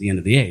 this is the end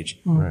of the age,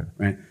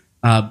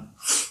 right?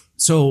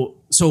 So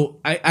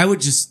I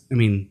would just, I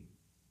mean,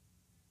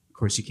 of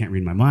course you can't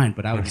read my mind,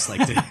 but I would just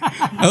like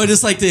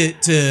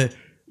to,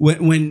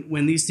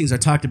 when these things are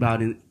talked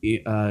about,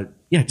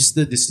 just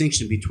the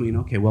distinction between,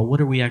 okay, well,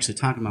 what are we actually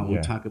talking about when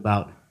we talk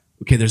about,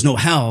 okay, there's no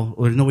hell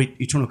or there's no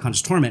eternal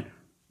conscious torment?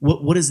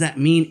 What does that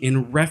mean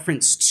in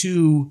reference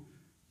to,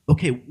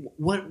 okay,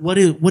 what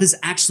is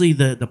actually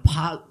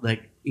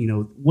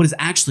what is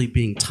actually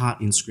being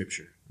taught in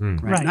Scripture?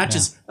 Right. Not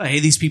just, oh, hey,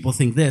 these people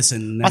think this,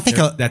 and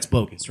that's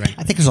bogus, right?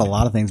 I think there's a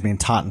lot of things being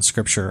taught in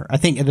Scripture. I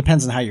think it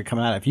depends on how you're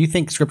coming at it. If you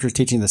think Scripture is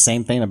teaching the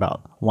same thing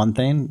about one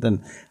thing,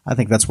 then I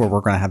think that's where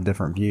we're going to have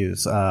different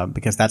views,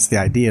 because that's the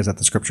idea, is that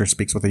the Scripture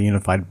speaks with a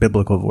unified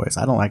biblical voice.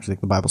 I don't actually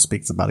think the Bible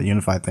speaks about a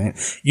unified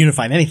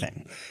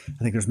anything.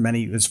 I think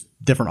there's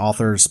different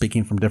authors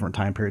speaking from different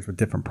time periods with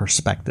different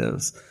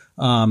perspectives.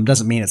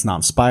 Doesn't mean it's not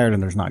inspired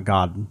and there's not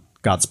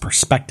God's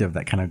perspective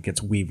that kind of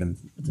gets woven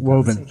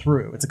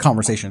through. It's a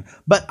conversation.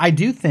 But I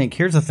do think,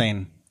 here's the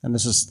thing, and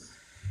this is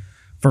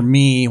for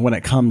me when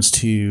it comes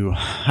to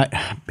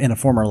in a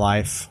former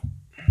life.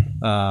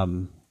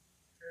 I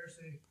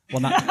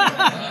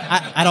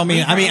don't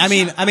mean.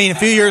 I mean a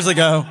few years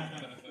ago.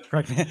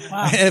 Correct me.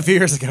 A few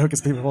years ago,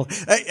 because people.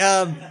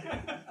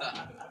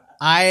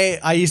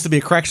 I used to be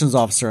a corrections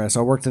officer, so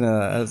I worked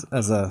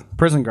as a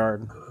prison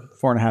guard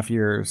 4.5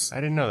 years.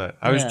 I didn't know that.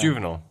 I was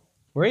juvenile.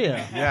 Were you?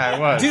 Yeah, I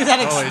was. Dude,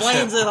 that Holy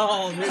explains shit. it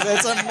all. Dude,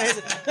 that's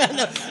amazing.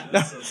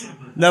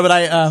 no, but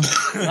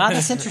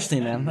that's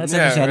interesting, man. That's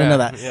interesting. I didn't know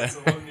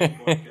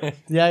that.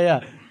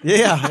 Yeah.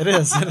 Yeah, it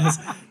is. It is.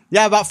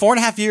 Yeah, about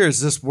 4.5 years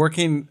just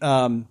working.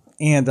 Man,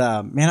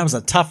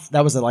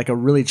 that was a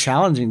really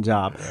challenging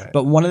job. Right.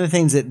 But one of the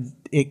things that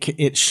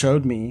it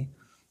showed me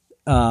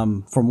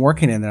from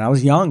working in there, I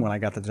was young when I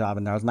got the job,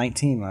 and I was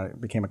 19 when I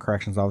became a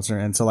corrections officer.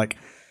 And so, like,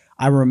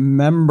 I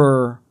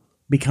remember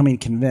becoming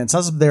convinced. I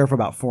was there for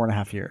about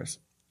 4.5 years.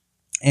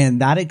 And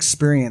that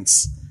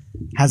experience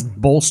has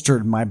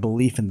bolstered my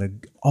belief in the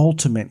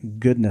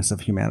ultimate goodness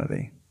of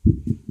humanity.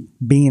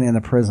 Being in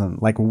a prison,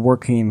 like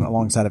working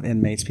alongside of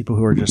inmates, people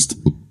who are just,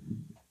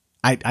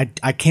 I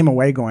came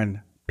away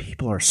going,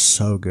 people are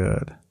so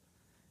good.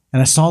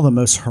 And I saw the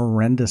most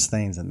horrendous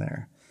things in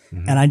there.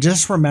 Mm-hmm. And I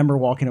just remember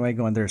walking away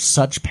going, there's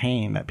such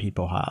pain that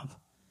people have.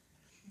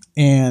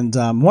 And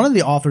one of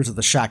the authors of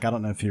The Shack, I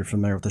don't know if you're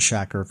familiar with The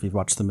Shack or if you've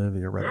watched the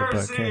movie or read the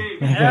book.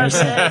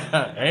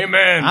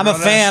 Amen. I'm a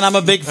fan. I'm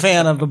a big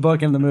fan of the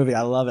book and the movie.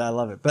 I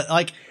love it. But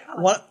like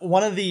one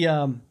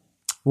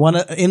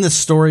in the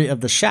story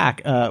of The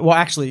Shack. Well,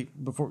 actually,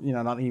 before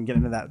not even get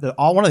into that,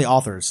 one of the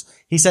authors,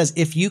 he says,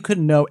 if you could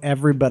know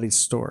everybody's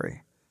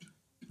story,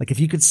 like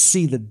if you could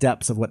see the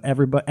depths of what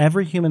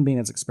every human being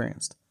has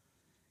experienced,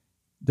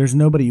 there's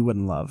nobody you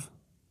wouldn't love.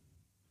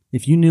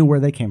 If you knew where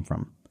they came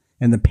from.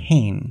 And the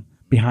pain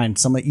behind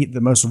some of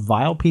the most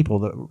vile people,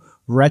 the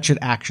wretched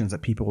actions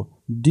that people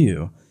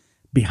do,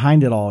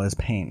 behind it all is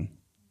pain.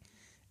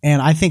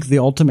 And I think the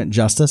ultimate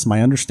justice,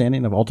 my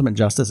understanding of ultimate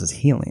justice is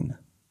healing.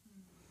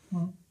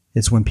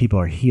 It's when people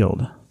are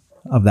healed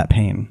of that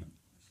pain.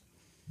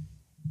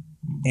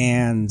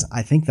 And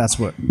I think that's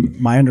what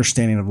my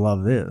understanding of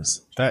love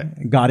is.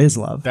 God is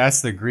love.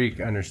 That's the Greek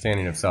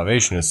understanding of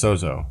salvation is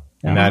sozo,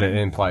 and that it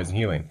implies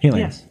healing.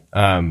 Healing. Yes.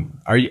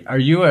 Are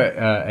you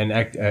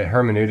a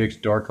hermeneutics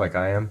dork like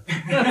I am?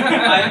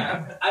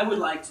 I would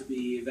like to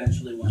be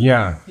eventually one.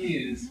 Yeah, he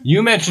is.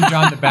 You mentioned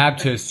John the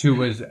Baptist, who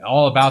was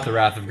all about the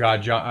wrath of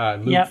God.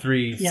 Luke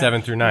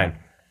 3:7-9.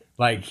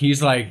 Like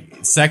he's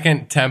like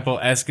Second Temple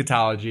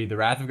eschatology. The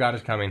wrath of God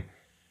is coming.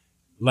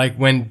 Like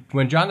when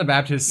John the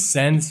Baptist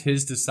sends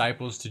his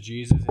disciples to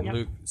Jesus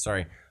in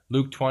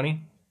Luke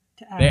 20,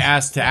 they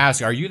ask,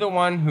 "Are you the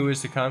one who is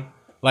to come?"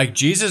 Like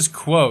Jesus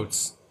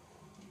quotes.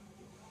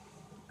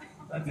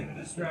 That's going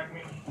to distract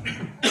me.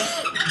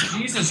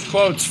 Jesus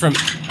quotes from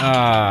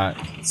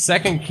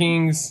 2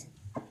 Kings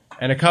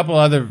and a couple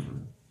other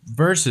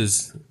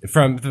verses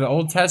from the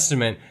Old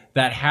Testament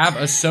that have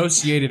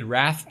associated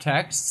wrath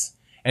texts,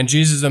 and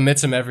Jesus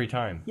omits them every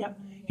time. Yep.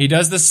 He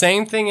does the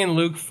same thing in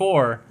Luke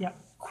 4, Yep.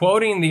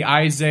 quoting the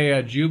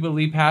Isaiah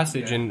Jubilee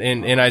passage in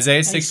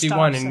Isaiah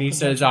 61, and he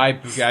says,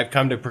 I've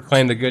come to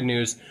proclaim the good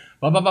news,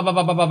 blah, blah, blah, blah,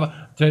 blah, blah, blah,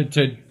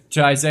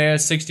 to Isaiah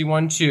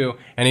 61:2,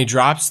 and he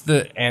drops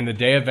the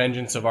day of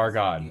vengeance of our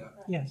God.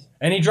 Yes.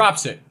 And he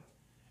drops it.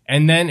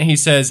 And then he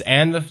says,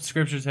 and the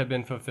scriptures have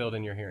been fulfilled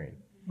in your hearing.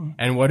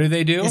 And what do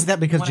they do? Isn't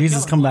that because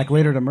Jesus come back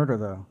later to murder,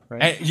 though?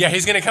 Right? And, yeah,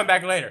 he's going to come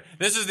back later.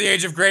 This is the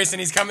age of grace, and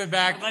he's coming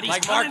back. But he's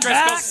Like Mark coming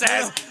Driscoll back.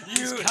 says,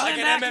 He's like coming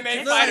an back to MMA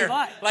kick fighter. your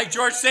butt. Like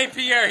George St.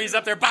 Pierre, he's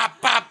up there,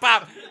 bop, bop,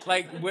 bop.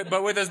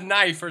 But with his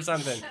knife or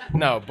something.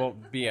 No,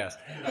 BS.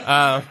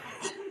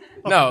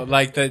 No,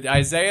 like the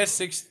Isaiah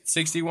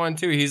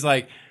 61:2, he's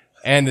like,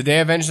 and the day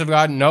of vengeance of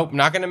God, nope,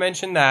 not going to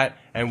mention that.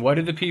 And what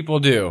do the people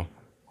do?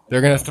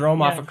 They're going to throw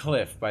him off a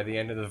cliff by the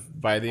end of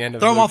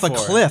Throw him off a Luke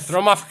 4. cliff. Throw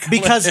him off a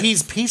cliff. Because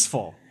he's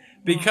peaceful.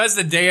 Because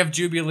the day of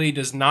Jubilee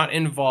does not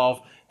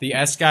involve the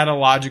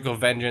eschatological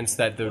vengeance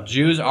that the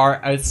Jews are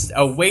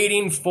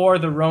awaiting for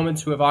the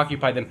Romans who have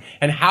occupied them.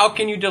 And how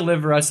can you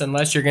deliver us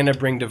unless you're going to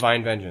bring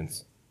divine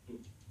vengeance?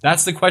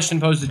 That's the question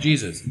posed to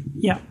Jesus.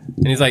 Yeah.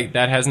 And he's like,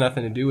 that has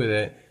nothing to do with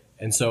it.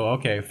 And so,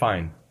 okay,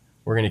 fine.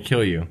 We're going to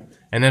kill you.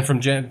 And then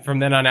from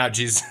then on out,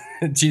 Jesus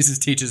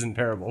teaches in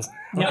parables.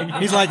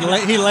 He's like,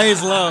 he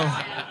lays low.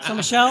 So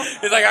Michelle,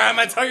 He's like, I'm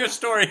going to tell you a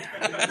story.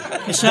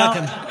 Michelle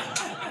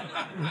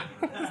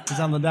He's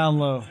on the down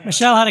low.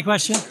 had a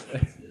question.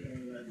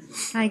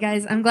 Hi,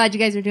 guys. I'm glad you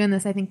guys are doing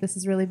this. I think this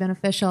is really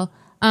beneficial.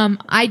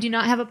 I do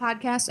not have a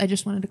podcast. I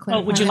just wanted to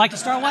clarify. Oh, would you like to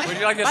start one? Would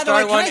you like to By the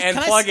way, start one can I- and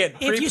can I plug s- it?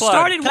 If you Pre-plug.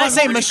 started Can I one,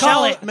 say what would you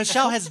call Michelle? it?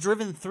 Michelle has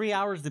driven 3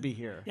 hours to be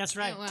here. That's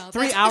right. Well,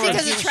 3 that's hours.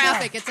 because of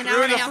traffic. It's an hour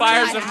Through and a the half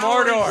fires drive. of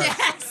Mordor.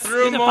 Yes.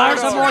 Through The fires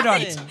of Mordor.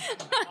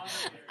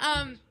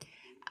 Mordor.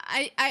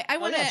 I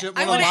want yeah, to. one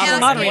I of want to the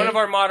ask moderators. you. One of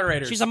our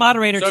moderators. She's a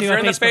moderator So if too you're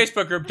on in the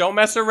Facebook. Facebook group, don't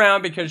mess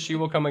around because she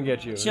will come and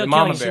get you. She'll The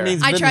mama kill you. bear. She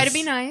needs I try to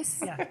business. be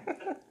nice. Yeah.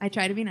 I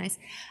try to be nice.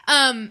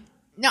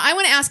 Now, I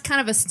want to ask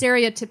kind of a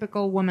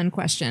stereotypical woman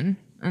question,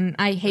 and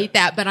I hate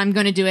that, but I'm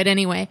going to do it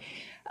anyway.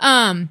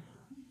 In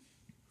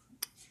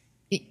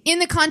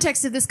the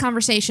context of this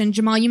conversation,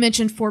 Jamal, you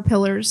mentioned 4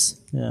 pillars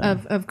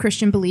of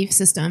Christian belief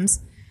systems,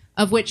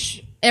 of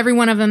which every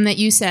one of them that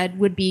you said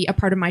would be a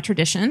part of my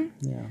tradition.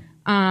 Yeah.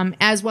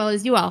 as well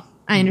as you all,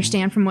 I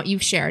understand from what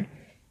you've shared.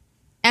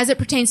 As it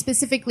pertains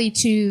specifically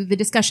to the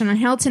discussion on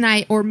hell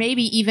tonight, or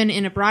maybe even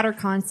in a broader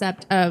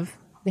concept of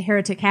the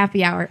heretic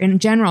happy hour in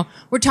general,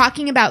 we're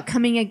talking about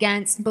coming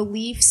against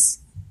beliefs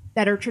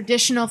that are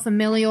traditional,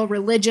 familial,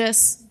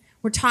 religious.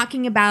 We're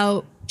talking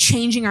about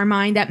changing our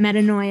mind, that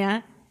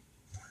metanoia.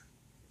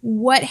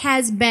 What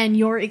has been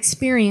your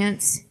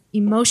experience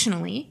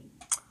emotionally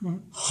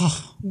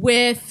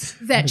with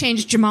that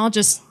change? Jamal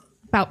just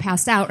about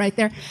passed out right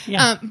there.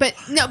 Yeah. But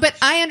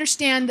I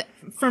understand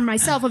for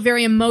myself a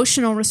very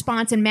emotional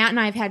response, and Matt and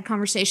I have had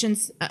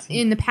conversations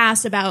in the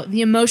past about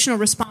the emotional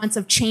response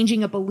of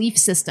changing a belief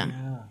system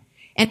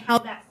and how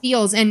that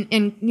feels. And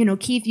you know,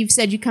 Keith, you've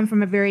said you come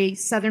from a very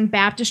Southern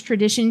Baptist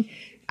tradition.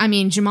 I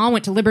mean, Jamal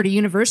went to Liberty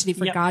University,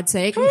 for God's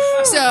sake.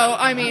 So,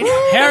 I mean...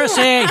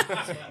 Heresy!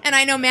 And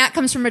I know Matt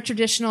comes from a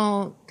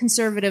traditional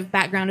conservative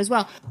background as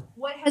well.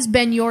 What has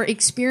been your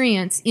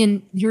experience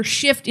in your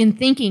shift in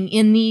thinking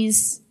in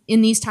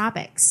these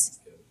topics?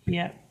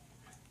 Yeah.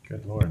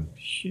 Good Lord.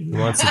 Who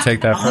wants to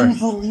take that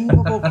first?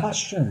 Unbelievable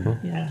question.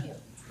 Yeah.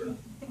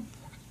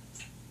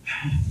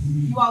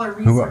 You all are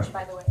research,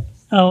 by the way.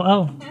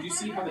 Oh. Did you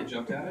see how they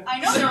jumped at it?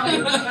 I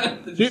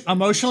know. Dude,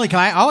 emotionally,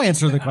 I'll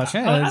answer the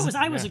question.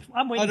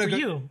 I'm waiting for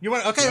you. You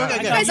want? Okay.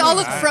 You guys all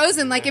look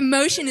frozen. Like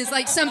emotion is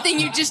like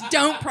something you just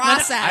don't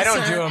process. I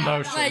don't do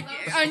emotion. Like,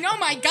 oh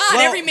my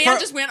God! Every man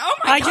just went, oh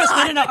my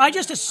God! I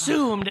just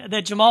assumed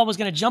that Jamal was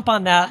going to jump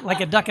on that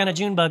like a duck on a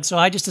June bug, so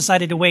I just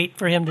decided to wait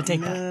for him to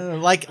take that.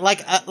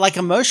 Like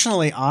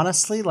emotionally,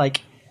 honestly,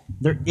 like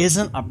there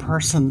isn't a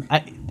person.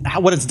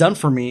 What it's done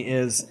for me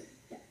is,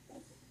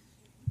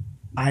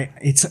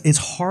 it's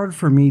hard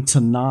for me to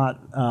not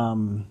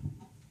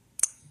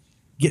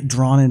get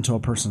drawn into a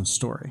person's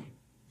story.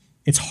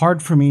 It's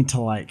hard for me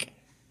to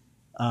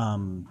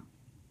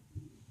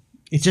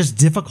it's just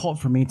difficult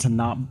for me to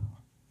not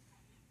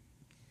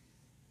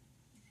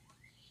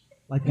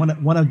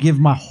want to give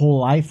my whole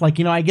life. Like,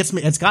 you know,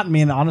 it's gotten me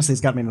in a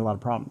lot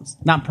of problems.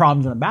 Not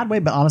problems in a bad way,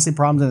 but honestly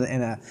problems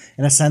in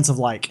a sense of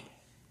like,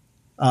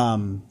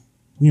 you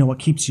know, what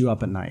keeps you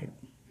up at night?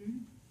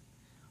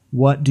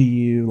 What do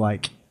you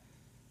like?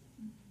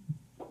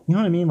 You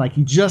know what I mean? Like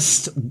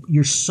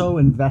you're so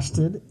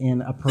invested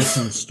in a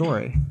person's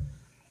story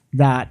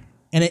that,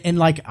 and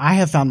like I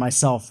have found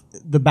myself,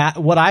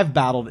 what I've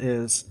battled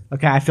is,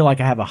 okay, I feel like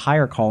I have a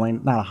higher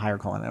calling, not a higher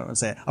calling, I would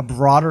say a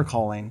broader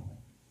calling.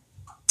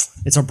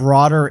 It's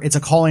a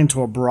calling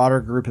to a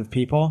broader group of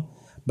people,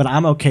 but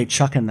I'm okay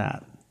chucking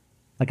that.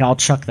 Like I'll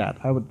chuck that.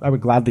 I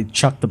would gladly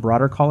chuck the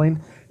broader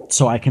calling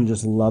so I can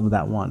just love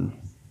that one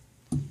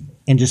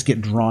and just get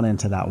drawn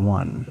into that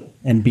one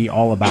and be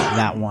all about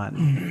that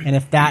one. And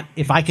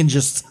if I can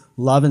just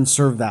love and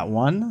serve that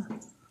one,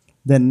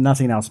 then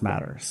nothing else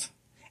matters.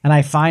 And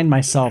I find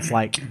myself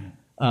like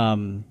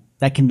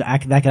that could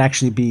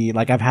actually be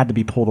like I've had to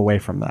be pulled away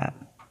from that.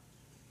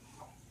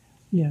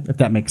 Yeah. If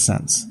that makes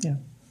sense. Yeah.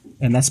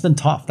 And that's been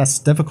tough. That's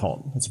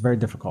difficult. It's very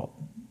difficult.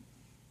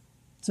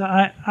 So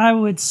I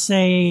would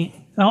say,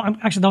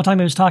 actually the whole time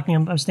I was talking,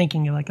 I was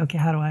thinking like, okay,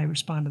 how do I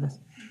respond to this?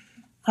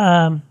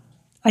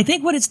 I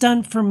think what it's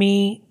done for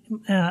me,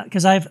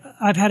 because I've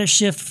had a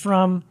shift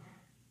from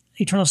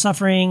eternal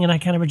suffering, and I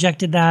kind of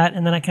rejected that,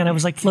 and then I kind of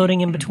was like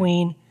floating in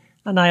between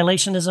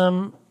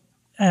annihilationism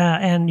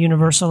and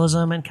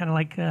universalism, and kind of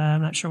like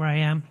I'm not sure where I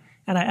am.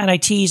 And I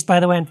teased, by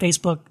the way, on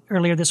Facebook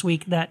earlier this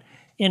week that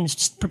in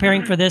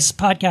preparing for this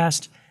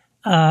podcast,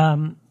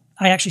 I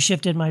actually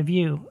shifted my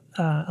view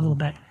a little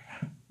bit.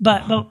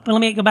 But let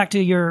me go back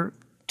to your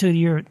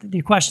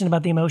question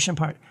about the emotion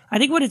part. I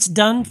think what it's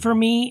done for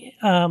me,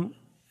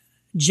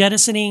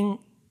 jettisoning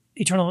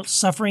eternal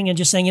suffering and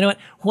just saying, you know what,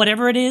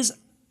 whatever it is,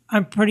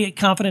 I'm pretty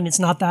confident it's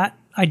not that.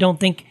 I don't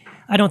think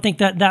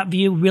that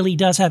view really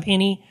does have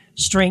any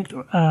strength,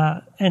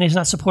 and is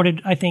not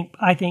supported. I think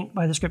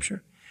by the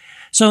Scripture.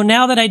 So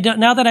now that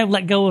I've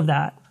let go of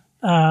that,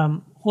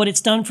 what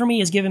it's done for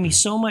me is given me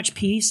so much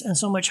peace and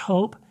so much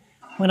hope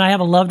when I have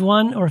a loved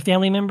one or a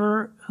family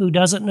member who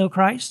doesn't know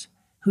Christ,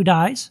 who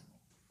dies.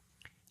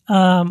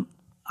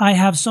 I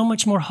have so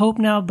much more hope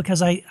now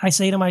because I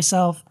say to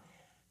myself,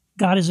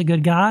 God is a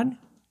good God.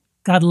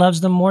 God loves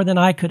them more than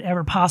I could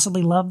ever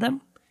possibly love them.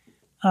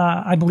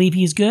 I believe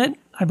He's good.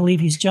 I believe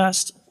He's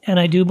just. And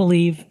I do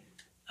believe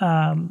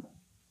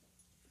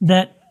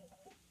that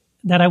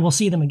I will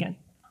see them again.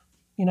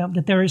 You know,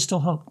 that there is still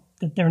hope,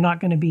 that they're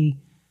not going to be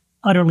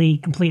utterly,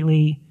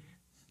 completely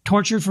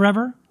tortured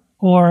forever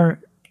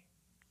or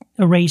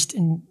erased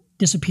and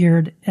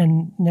disappeared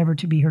and never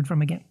to be heard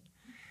from again.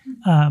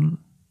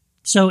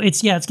 So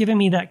it's given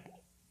me that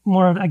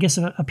more of, I guess,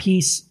 a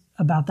peace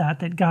about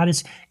that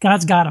God's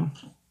got them.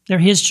 They're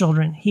His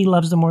children. He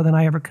loves them more than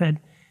I ever could,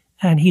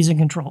 and He's in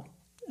control.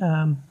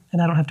 And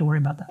I don't have to worry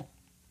about that.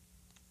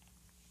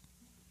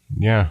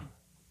 Yeah,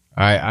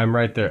 I'm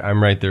right there.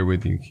 I'm right there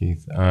with you,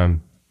 Keith.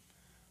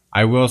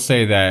 I will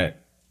say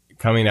that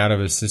coming out of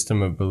a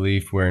system of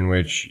belief in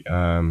which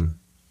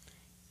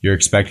you're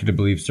expected to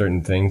believe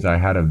certain things, I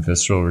had a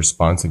visceral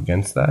response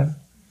against that,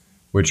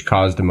 which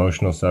caused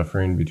emotional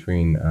suffering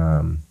between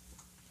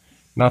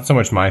not so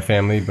much my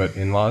family, but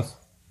in-laws.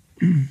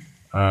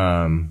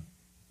 And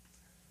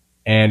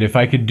if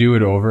I could do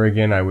it over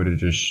again, I would have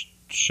just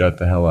shut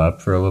the hell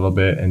up for a little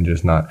bit and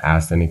just not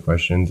asked any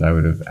questions. I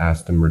would have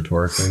asked them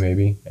rhetorically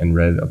maybe and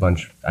read a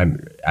bunch.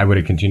 I would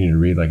have continued to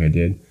read like I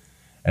did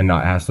and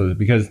not ask those,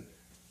 because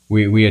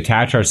we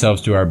attach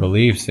ourselves to our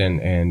beliefs.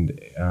 And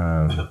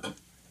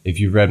if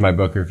you've read my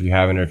book, or if you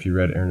haven't, or if you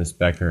read Ernest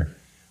Becker,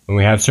 when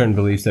we have certain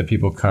beliefs that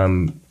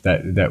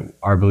that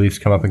our beliefs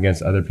come up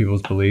against other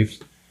people's beliefs,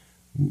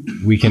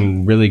 we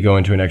can really go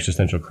into an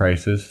existential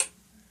crisis.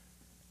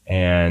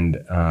 And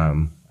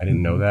I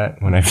didn't know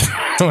that when I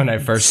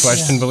first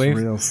questioned beliefs.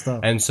 Real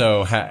stuff. And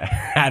so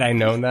had I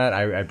known that,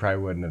 I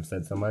probably wouldn't have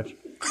said so much.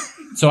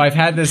 So I've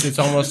had this. It's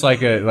almost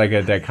like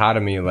a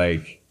dichotomy,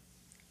 like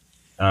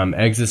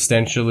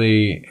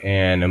existentially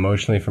and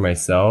emotionally for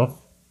myself.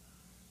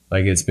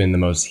 Like, it's been the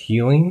most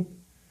healing,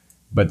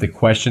 but the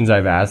questions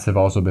I've asked have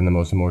also been the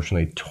most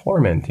emotionally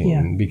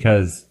tormenting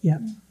because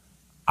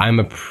I'm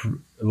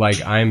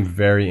I'm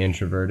very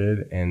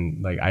introverted,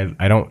 and like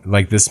I don't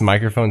like, this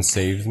microphone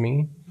saves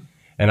me,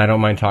 and I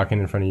don't mind talking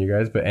in front of you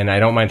guys, and I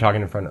don't mind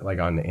talking in front of, like,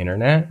 on the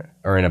internet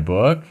or in a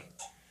book,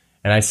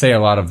 and I say a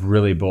lot of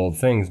really bold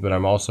things, but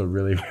I'm also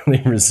really,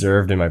 really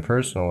reserved in my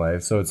personal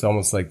life. So it's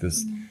almost like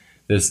this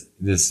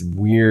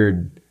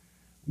weird,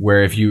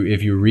 where if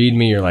you read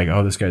me, you're like,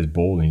 oh, this guy's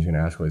bold and he's going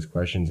to ask all these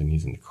questions and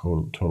he's a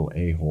total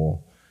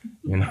a-hole,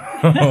 you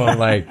know,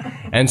 like,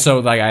 and so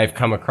like I've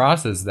come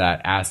across as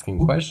that,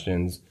 asking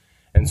questions.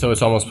 And so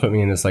it's almost put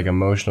me in this like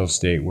emotional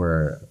state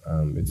where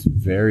it's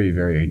very,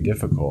 very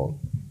difficult.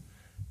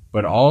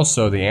 But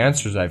also the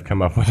answers I've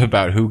come up with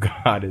about who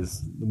God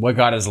is, what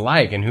God is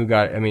like, and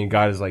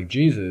God is like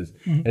Jesus,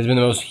 has been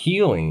the most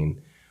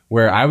healing.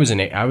 Where I was an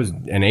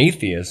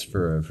atheist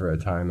for a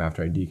time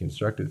after I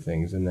deconstructed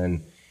things, and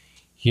then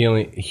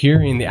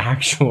hearing the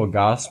actual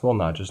gospel,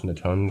 not just an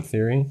atonement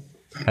theory,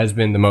 has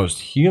been the most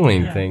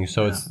healing thing.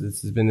 So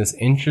it's been this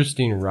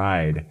interesting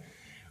ride,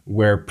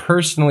 where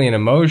personally and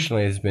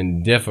emotionally it's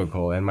been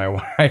difficult, and my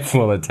wife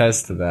will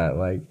attest to that.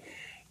 Like,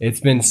 it's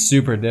been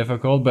super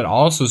difficult, but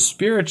also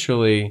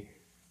spiritually,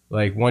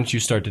 like, once you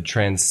start to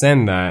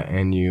transcend that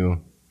and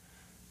you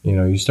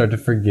start to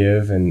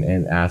forgive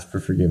and ask for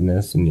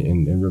forgiveness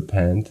and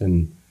repent,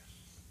 and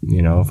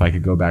if I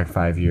could go back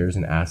 5 years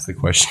and ask the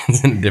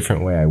questions in a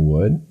different way, I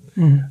would.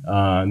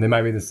 They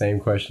might be the same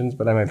questions,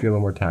 but I might be a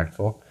little more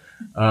tactful.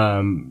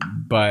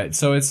 But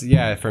so it's,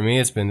 for me,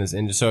 it's been this.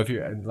 So if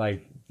you're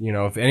like,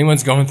 if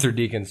anyone's going through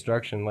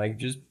deconstruction, like,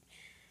 just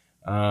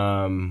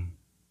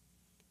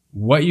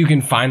what you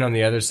can find on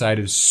the other side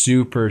is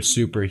super,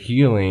 super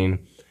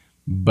healing.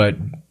 But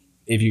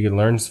if you can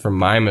learn from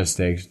my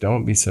mistakes,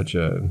 don't be such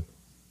an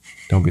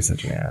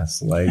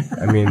ass. Like,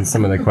 I mean,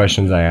 some of the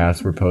questions I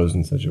asked were posed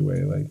in such a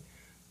way, like,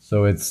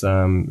 so it's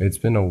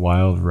been a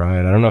wild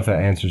ride. I don't know if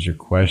that answers your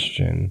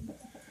question.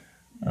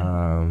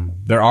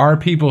 There are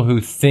people who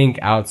think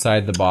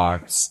outside the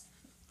box,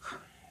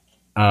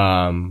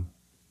 and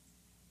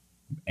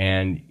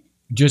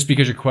just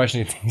because you're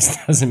questioning things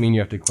doesn't mean you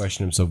have to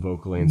question them so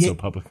vocally and so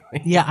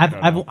publicly. Yeah,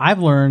 I've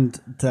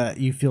learned that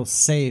you feel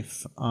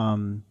safe.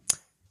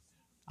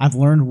 I've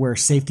learned where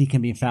safety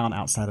can be found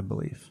outside of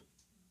belief.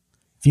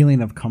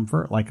 Feeling of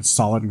comfort, like a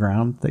solid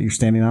ground that you're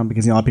standing on.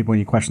 Because a lot of people, when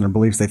you question their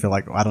beliefs, they feel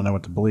like, I don't know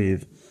what to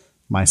believe.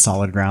 My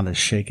solid ground is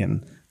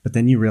shaken. But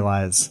then you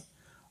realize,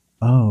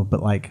 oh,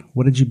 but like,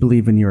 what did you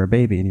believe when you were a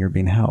baby and you were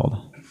being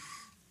held?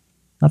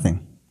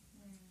 Nothing.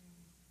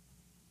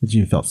 But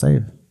you felt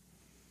safe.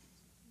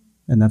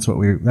 And that's what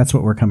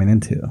we're coming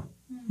into.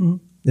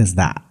 Is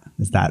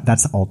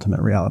that's ultimate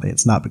reality.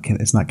 It's not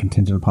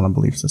contingent upon a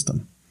belief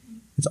system.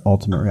 It's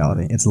ultimate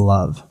reality. It's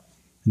love.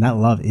 And that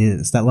love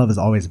has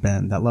always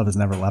been. That love has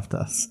never left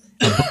us.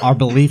 Our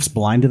beliefs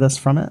blinded us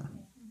from it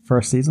for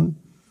a season.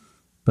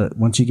 But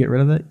once you get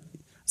rid of it,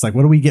 it's like,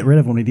 what do we get rid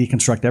of when we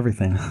deconstruct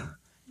everything?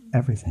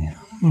 Everything.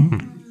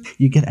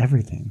 You get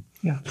everything.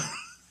 Yeah.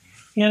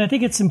 Yeah, and I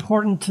think it's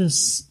important to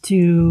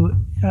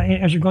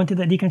as you're going through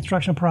that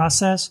deconstruction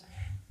process,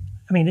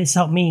 I mean, this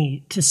helped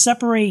me to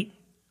separate,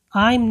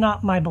 I'm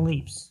not my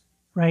beliefs,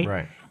 right?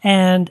 Right.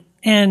 And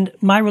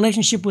my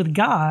relationship with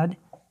God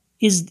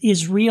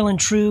is real and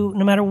true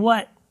no matter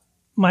what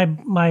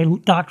my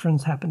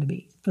doctrines happen to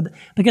be.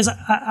 Because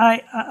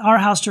our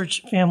house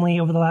church family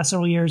over the last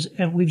several years,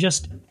 and we've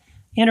just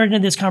entered into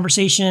this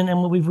conversation,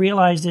 and what we've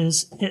realized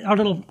is one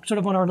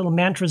of our little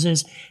mantras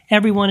is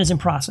everyone is in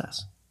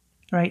process,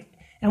 right?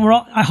 And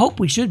I hope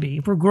we should be.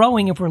 If we're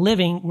growing, if we're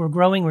living, we're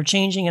growing, we're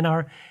changing,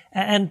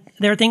 and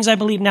there are things I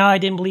believe now I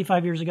didn't believe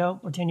 5 years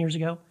ago or 10 years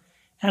ago.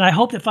 And I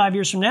hope that 5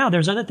 years from now,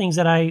 there's other things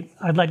that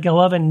I've let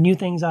go of and new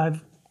things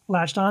I've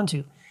latched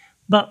onto.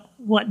 But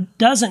what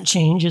doesn't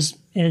change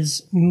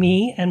is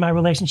me and my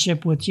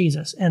relationship with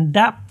Jesus. And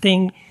that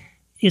thing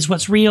is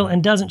what's real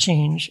and doesn't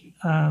change,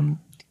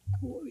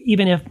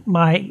 even if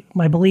my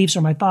beliefs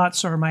or my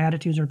thoughts or my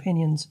attitudes or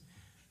opinions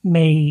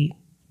may,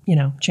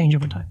 change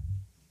over time.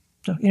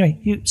 So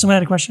anyway, someone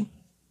had a question?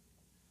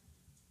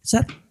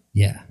 Seth?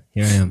 Yeah,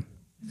 here I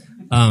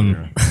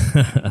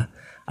am.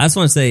 I just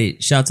want to say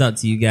shouts out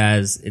to you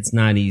guys. It's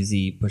not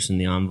easy pushing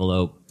the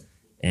envelope.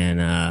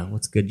 And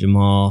what's good,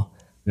 Jamal?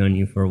 Known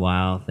you for a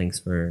while. Thanks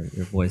for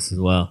your voice as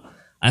well.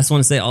 I just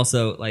want to say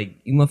also, like,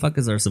 you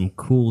motherfuckers are some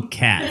cool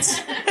cats.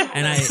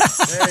 And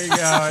There you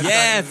go.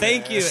 yeah,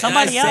 thank you.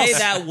 Somebody and I say else.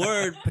 that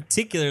word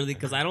particularly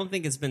because I don't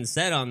think it's been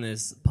said on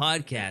this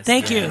podcast.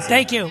 Thank you. yet.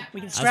 Thank you. We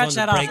can scratch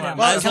that off. now.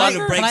 Well, I just can wanted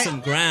I- to break can I- some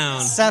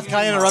ground. Seth, can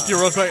I interrupt you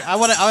real quick? I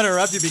want to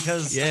interrupt you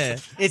because Yeah.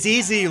 it's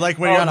easy. Like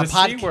when you're on a the C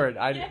podcast. word.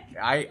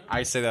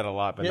 I say that a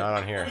lot, but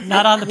not on here.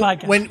 Not on the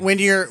podcast. When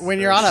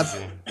you're on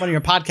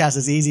a podcast,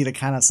 it's easy to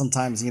kind of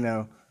sometimes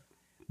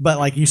but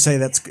like you say,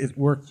 that's it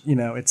work.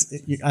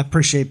 I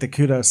appreciate the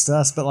kudos to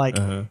us, but like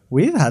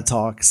we've had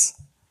talks.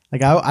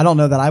 Like I don't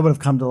know that I would have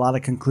come to a lot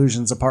of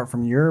conclusions apart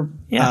from your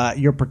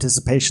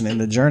participation in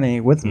the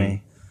journey with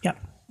me. Yep.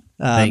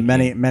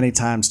 Many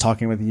times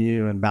talking with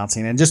you and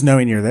bouncing and just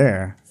knowing you're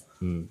there,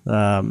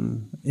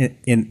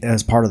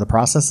 as part of the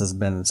process has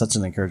been such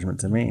an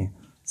encouragement to me.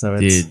 So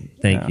it's, Dude,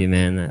 thank you,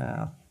 man.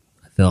 I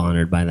feel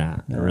honored by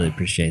that. I really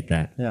appreciate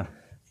that. Yeah.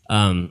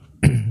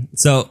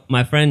 So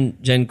my friend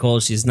Jen Cole,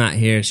 she's not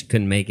here. She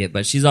couldn't make it,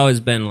 but she's always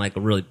been like a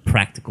really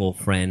practical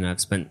friend.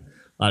 I've spent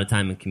a lot of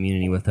time in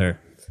community with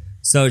her.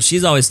 So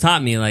she's always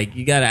taught me, like,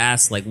 you got to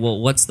ask, like, well,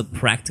 what's the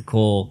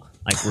practical,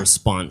 like,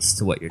 response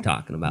to what you're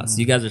talking about? So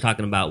you guys are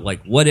talking about,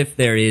 like, what if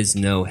there is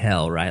no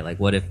hell, right? Like,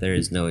 what if there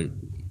is no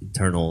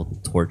eternal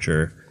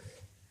torture?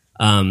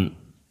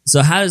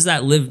 So how does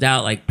that lived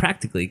out, like,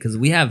 practically? Because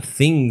we have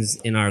things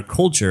in our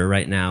culture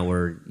right now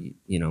where,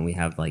 we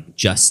have, like,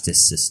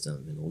 justice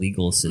system and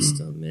legal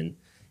system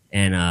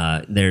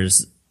and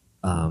there's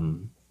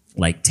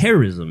like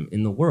terrorism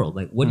in the world.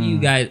 Like, what do you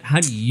guys? How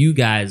do you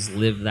guys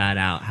live that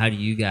out? How do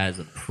you guys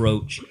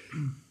approach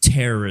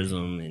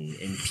terrorism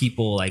and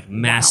people like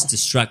mass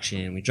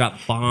destruction? We drop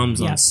bombs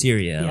on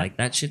Syria. Like,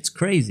 that shit's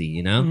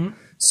crazy,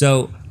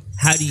 So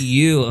how do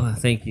you?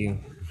 Thank you,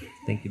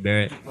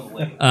 Barrett.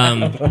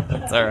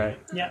 That's all right.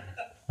 Yeah.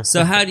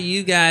 So how do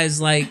you guys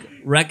like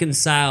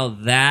reconcile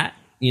that?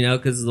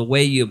 Because the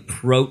way you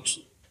approach,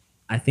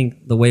 I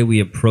think the way we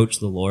approach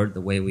the Lord,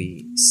 the way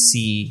we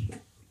see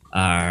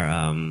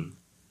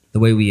the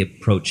way we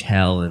approach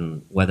hell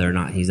and whether or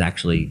not he's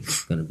actually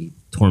going to be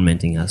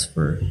tormenting us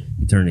for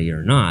eternity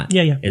or not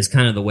is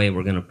kind of the way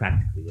we're going to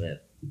practically live.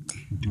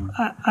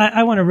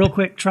 I want to real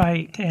quick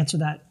try to answer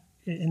that.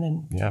 And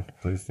then, Yeah,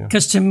 please do.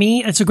 because to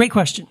me, it's a great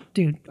question,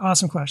 dude.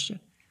 Awesome question.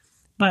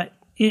 But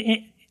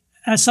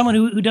as someone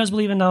who does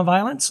believe in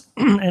nonviolence,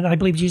 and I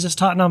believe Jesus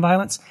taught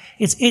nonviolence,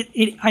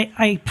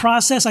 I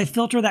process, I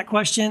filter that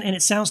question, and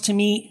it sounds to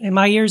me, in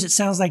my ears, it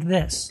sounds like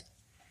this.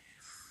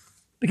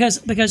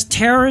 Because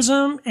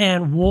terrorism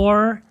and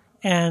war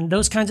and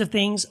those kinds of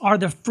things are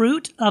the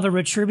fruit of a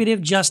retributive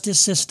justice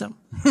system.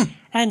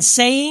 And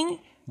saying,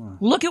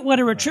 look at what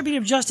a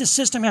retributive justice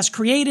system has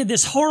created,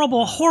 this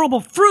horrible,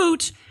 horrible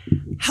fruit,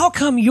 how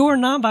come your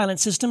nonviolent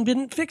system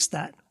didn't fix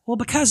that? Well,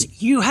 because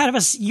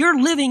you're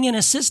living in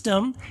a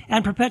system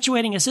and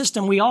perpetuating a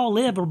system. We all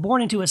we're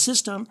born into a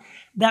system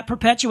that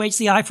perpetuates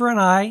the eye for an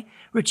eye,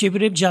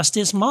 retributive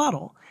justice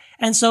model.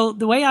 And so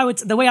the way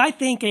I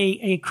think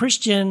a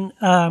Christian,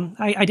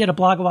 I did a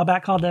blog a while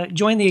back called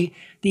 "Join the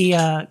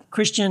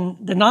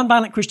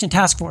Nonviolent Christian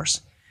Task Force,"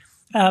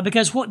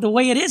 because the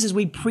way it is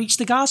we preach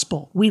the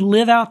gospel, we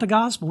live out the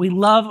gospel, we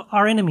love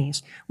our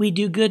enemies, we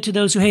do good to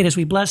those who hate us,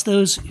 we bless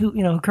those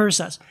who curse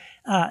us.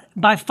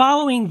 By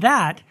following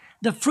that,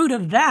 the fruit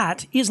of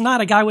that is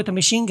not a guy with a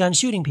machine gun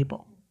shooting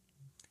people.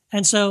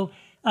 And so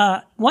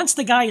once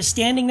the guy is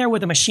standing there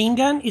with a machine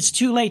gun, it's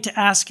too late to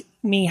ask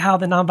me how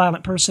the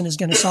nonviolent person is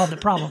going to solve the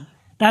problem.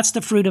 That's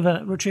the fruit of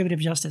a retributive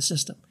justice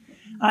system.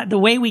 The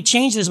way we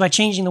change this is by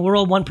changing the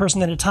world one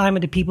person at a time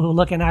into people who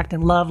look and act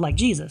and love like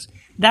Jesus.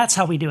 That's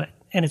how we do it,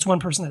 and it's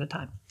one person at a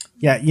time.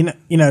 Yeah,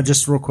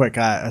 just real quick,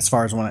 as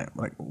far as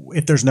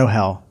if there's no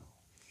hell,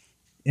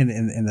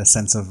 in the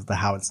sense of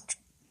how it's,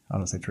 I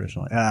don't say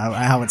traditionally,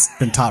 how it's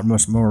been taught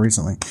more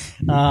recently.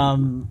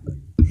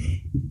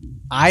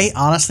 I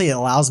honestly, it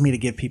allows me to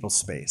give people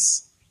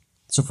space.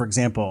 So, for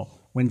example,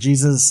 when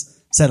Jesus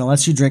said,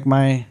 "Unless you drink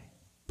my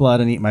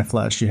blood and eat my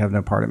flesh, you have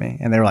no part of me,"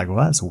 and they were like, "Well,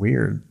 that's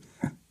weird.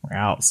 We're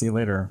out. See you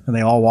later." And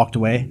they all walked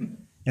away.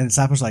 And the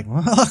disciples were like,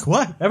 "Well, look,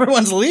 what?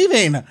 Everyone's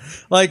leaving."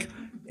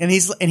 And he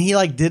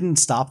didn't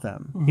stop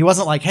them. He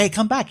wasn't like, "Hey,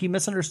 come back. You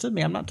misunderstood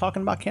me. I'm not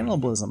talking about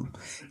cannibalism."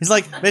 He's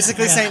like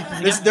basically saying,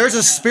 there's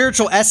a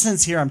spiritual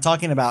essence here I'm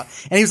talking about.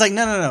 And he was like,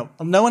 no.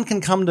 No one can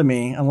come to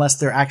me unless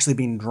they're actually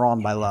being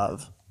drawn by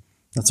love.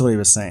 That's what he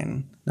was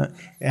saying.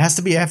 It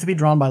have to be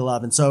drawn by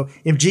love. And so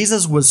if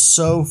Jesus was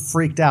so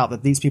freaked out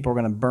that these people are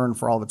going to burn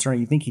for all of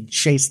eternity, you think he'd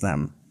chase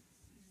them.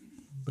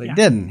 But he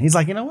didn't. He's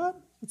like, you know what?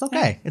 It's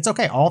okay. It's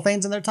okay. All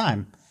things in their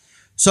time.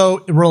 So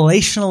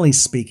relationally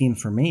speaking,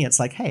 for me, it's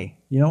like, hey,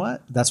 you know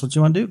what? That's what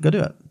you want to do? Go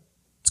do it.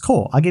 It's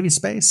cool. I'll give you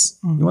space.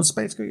 You want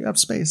space? Go, you have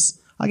space.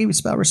 I'll give you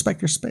space. I'll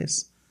respect your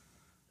space.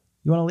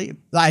 You want to leave?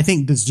 I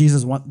think, does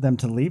Jesus want them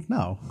to leave?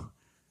 No.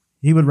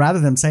 He would rather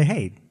them say,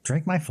 hey,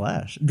 drink my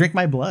flesh, drink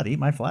my blood, eat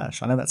my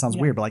flesh. I know that sounds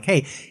weird, but like,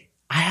 hey,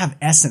 I have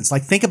essence.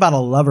 Like, think about a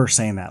lover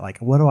saying that. Like,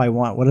 what do I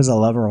want? What does a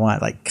lover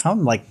want? Like,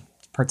 come, like,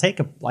 partake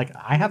of, like,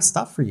 I have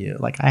stuff for you.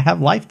 Like, I have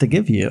life to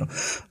give you.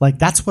 Like,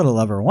 that's what a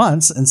lover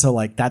wants. And so,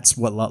 like, that's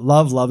what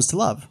love loves to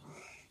love.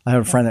 I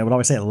have a friend that would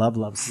always say love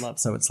loves to love.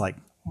 So it's like,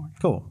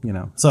 cool, you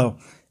know? So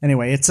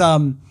anyway, it's,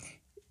 but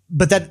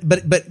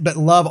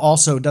love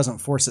also doesn't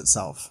force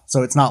itself.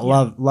 So it's not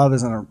love. Love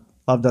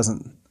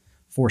doesn't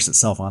force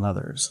itself on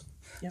others.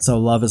 Yep. So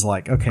love is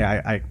like,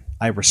 okay,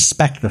 I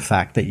respect the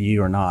fact that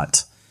you are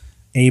not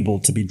able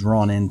to be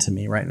drawn into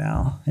me right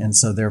now. And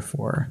so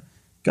therefore,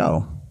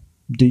 go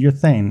do your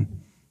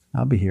thing.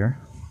 I'll be here.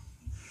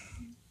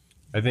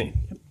 I think,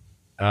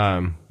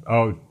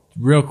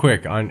 real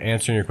quick on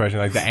answering your question,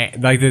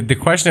 the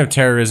question of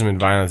terrorism and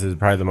violence is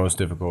probably the most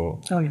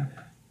difficult. Oh yeah.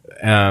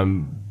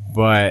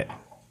 But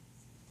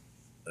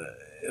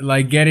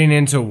like getting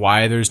into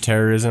why there's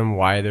terrorism,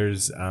 why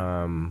there's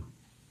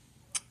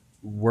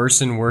worse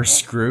and worse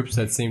groups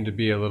that seem to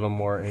be a little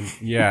more.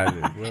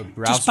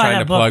 Ralph's trying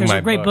to plug my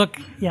great book.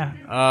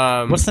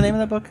 Yeah. What's the name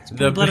of that book?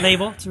 The Blood of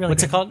Abel. It's really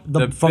What's good. it called?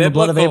 From the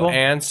Blood of Abel. Abel.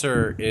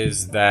 Answer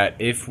is that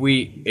if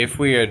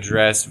we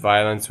address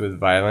violence with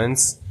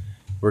violence,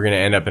 we're going to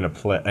end up in a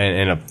flood.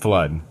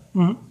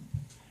 Mm-hmm.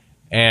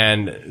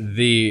 And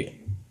the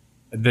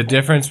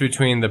difference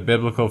between the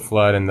biblical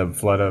flood and the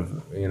flood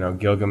of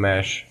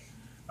Gilgamesh,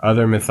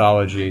 other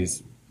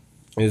mythologies,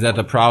 is that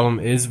the problem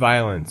is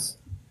violence.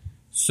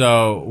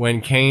 So when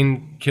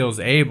Cain kills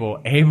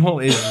Abel, Abel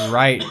is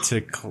right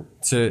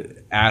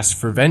to ask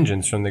for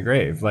vengeance from the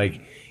grave.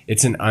 Like,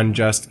 it's an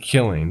unjust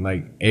killing.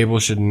 Like, Abel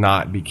should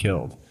not be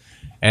killed.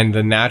 And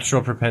the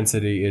natural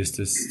propensity is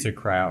to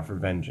cry out for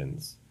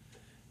vengeance.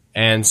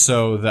 And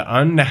so the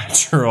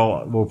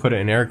unnatural, we'll put it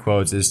in air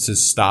quotes, is to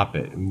stop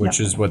it,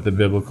 which is what the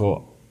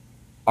biblical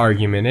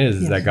argument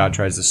is that God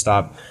tries to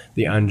stop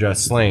the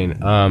unjust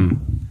slaying.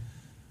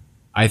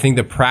 I think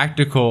the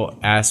practical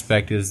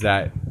aspect is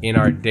that in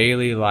our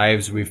daily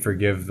lives, we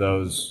forgive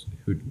those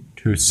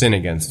who sin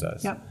against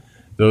us,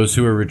 those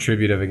who are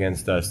retributive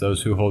against us,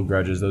 those who hold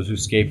grudges, those who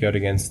scapegoat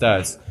against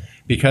us.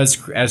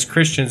 Because as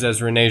Christians,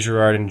 as Rene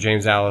Girard and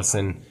James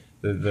Allison,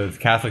 the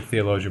Catholic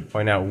theologian,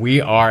 point out, we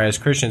are, as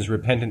Christians,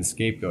 repentant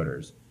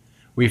scapegoaters.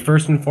 We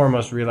first and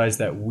foremost realize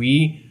that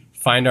we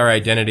find our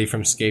identity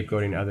from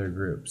scapegoating other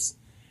groups.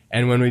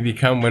 And when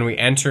we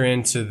enter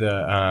into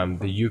the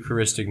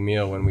Eucharistic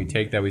meal, when we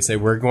take that, we say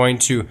we're going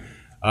to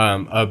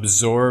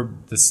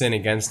absorb the sin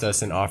against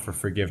us and offer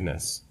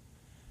forgiveness.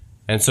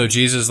 And so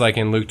Jesus, like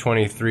in Luke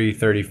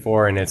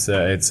 23:34, and it's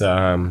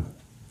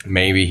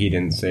maybe he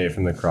didn't say it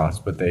from the cross,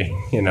 but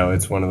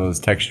it's one of those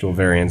textual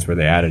variants where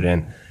they added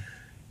in,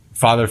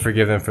 Father,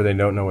 forgive them, for they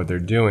don't know what they're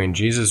doing.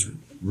 Jesus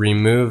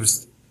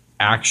removes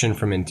action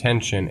from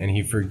intention, and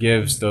he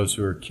forgives those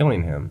who are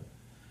killing him.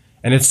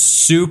 And it's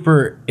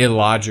super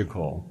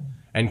illogical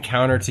and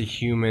counter to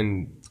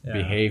human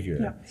behavior.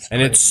 Yeah,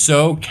 and it's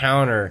so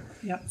counter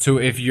to,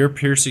 if you're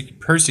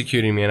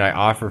persecuting me and I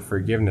offer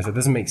forgiveness, it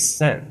doesn't make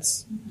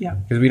sense. Yeah.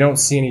 Because we don't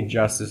see any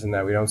justice in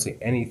that. We don't see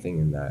anything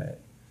in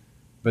that.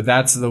 But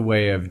that's the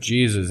way of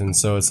Jesus. And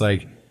so it's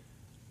like,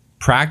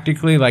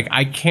 practically, like,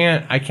 I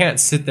can't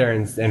sit there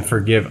and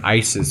forgive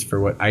ISIS for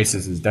what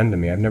ISIS has done to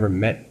me. I've never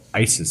met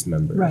ISIS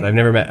members. Right. I've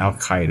never met Al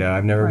Qaeda.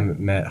 I've never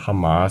met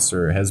Hamas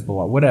or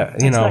Hezbollah. Whatever.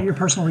 That's not your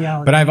personal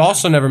reality. But I've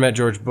also never met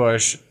George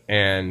Bush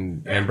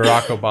and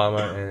Barack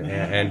Obama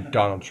and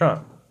Donald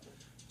Trump.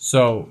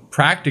 So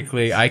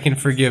practically, I can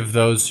forgive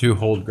those who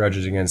hold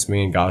grudges against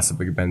me and gossip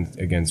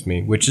against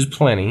me, which is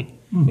plenty.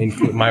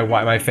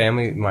 My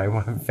family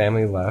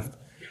left.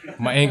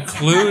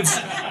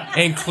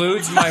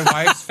 Includes my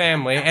wife's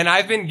family, and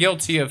I've been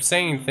guilty of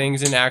saying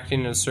things and acting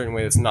in a certain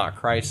way that's not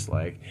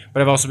Christ-like.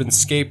 But I've also been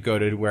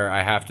scapegoated, where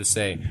I have to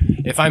say,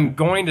 if I'm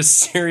going to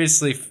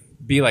seriously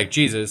be like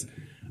Jesus,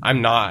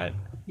 I'm not.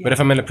 But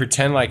if I'm going to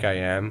pretend like I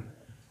am,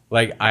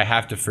 like, I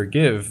have to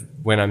forgive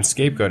when I'm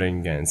scapegoating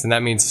against, and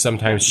that means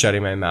sometimes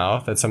shutting my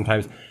mouth.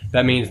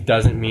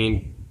 Doesn't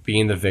mean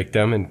being the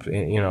victim,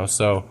 and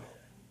so.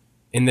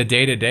 In the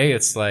day-to-day,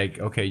 it's like,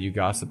 okay, you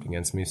gossiped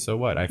against me, so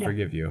what? I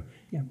forgive you.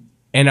 Yeah.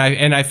 And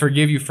I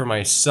forgive you for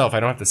myself. I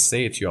don't have to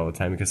say it to you all the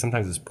time, because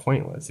sometimes it's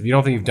pointless. If you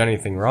don't think you've done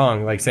anything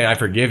wrong, like saying I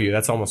forgive you,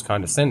 that's almost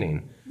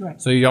condescending.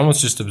 Right. So you almost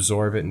just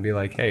absorb it and be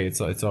like, hey,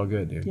 it's all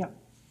good, dude. Yeah.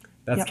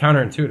 That's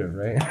counterintuitive,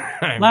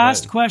 right?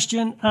 Last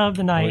question of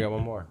the night. We got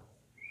one more.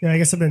 Yeah, I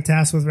guess I've been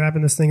tasked with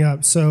wrapping this thing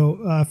up.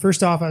 So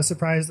first off, I was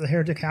surprised the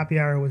Heretic Happy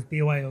Hour was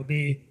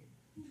BYOB.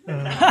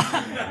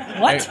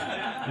 What?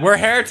 We're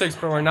heretics,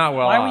 but we're not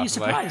well off. Why were you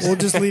surprised? We'll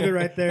just leave it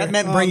right there. That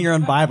meant bring your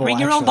own Bible. Bring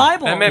your own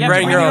Bible. That meant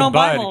bring your own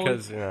Bible.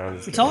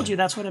 We told you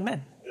that's what it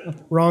meant.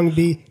 Wrong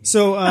B.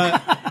 So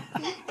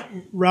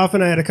Ralph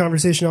and I had a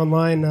conversation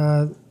online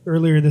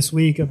earlier this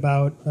week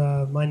about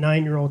my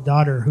 9-year-old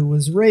daughter, who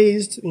was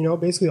raised,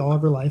 basically all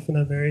of her life in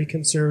a very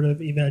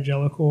conservative,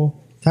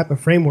 evangelical type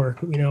of framework.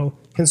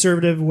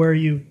 Conservative where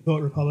you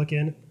vote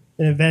Republican,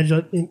 and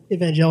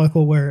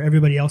evangelical where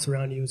everybody else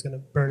around you is going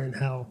to burn in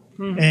hell.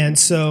 Mm-hmm. And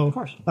so,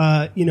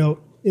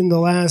 in the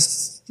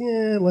last,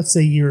 let's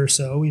say year or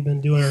so, we've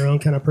been doing our own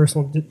kind of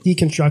personal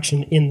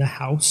deconstruction in the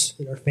house,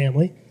 in our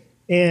family.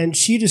 And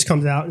she just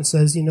comes out and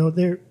says,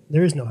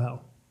 there is no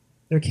hell.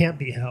 There can't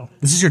be hell.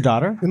 This is your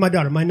daughter? My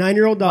daughter, my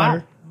 9-year-old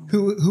daughter,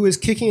 who is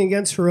kicking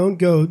against her own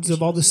goads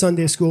of all the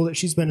Sunday school that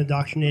she's been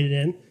indoctrinated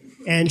in.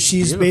 And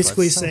she's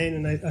basically saying,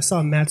 and I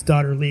saw Matt's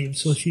daughter leave,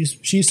 so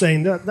she's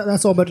saying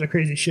that's all a bunch of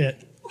crazy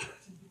shit.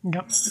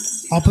 Yep.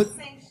 I'll put,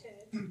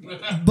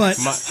 but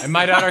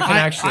my daughter can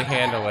actually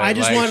handle it. I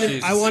just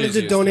wanted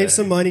to donate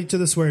some money to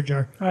the swear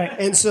jar. Right.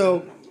 And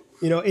so,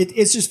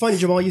 it's just funny,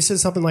 Jamal. You said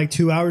something like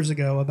 2 hours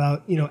ago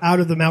about out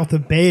of the mouth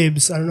of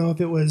babes. I don't know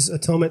if it was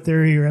atonement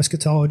theory or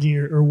eschatology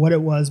or what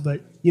it was,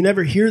 but you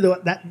never hear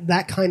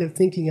that kind of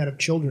thinking out of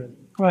children.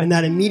 Right. And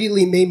that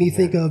immediately made me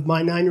think of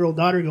my 9-year-old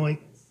daughter going,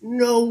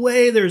 no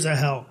way there's a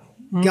hell.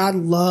 God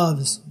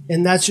loves.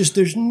 And that's just,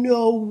 there's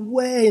no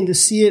way. And to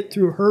see it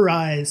through her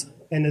eyes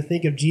and to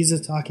think of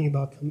Jesus talking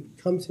about,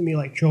 come to me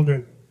like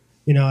children.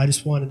 I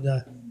just wanted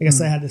to, I guess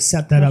I had to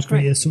set that up for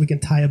you so we can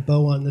tie a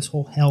bow on this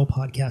whole hell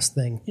podcast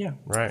thing. Yeah.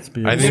 Right.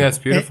 I think that's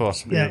beautiful.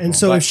 And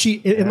so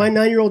if my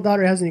 9-year-old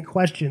daughter has any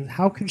questions,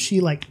 how could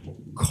she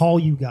call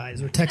you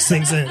guys or text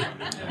things in?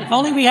 If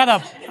only we had a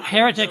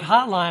heretic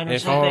hotline or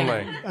something.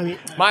 I mean,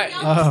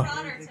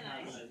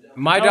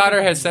 my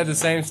daughter has said the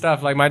same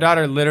stuff. Like my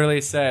daughter literally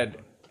said,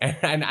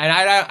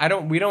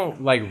 and we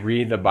don't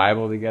read the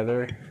Bible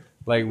together.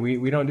 Like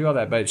we don't do all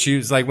that. But she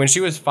was like, when she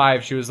was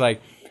 5, she was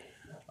like,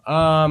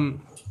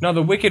 no,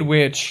 the Wicked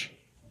Witch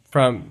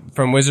from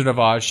Wizard of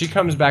Oz, she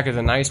comes back as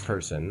a nice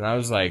person. And I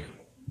was like,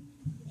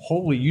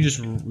 holy, you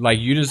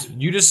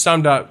just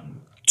summed up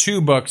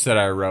 2 books that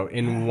I wrote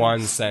in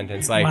one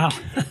sentence. Like, wow.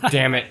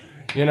 Damn it.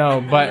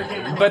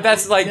 But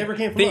that's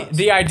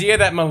the idea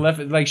that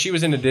Maleficent, she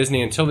was into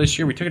Disney until this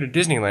year. We took her to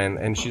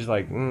Disneyland, and she's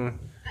like,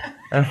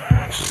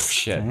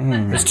 shit,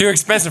 it's too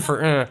expensive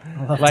for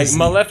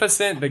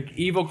Maleficent, the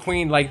evil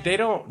queen.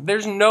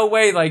 There's no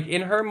way,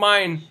 in her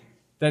mind,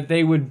 that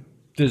they would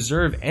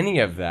deserve any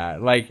of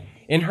that.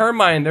 In her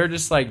mind, they're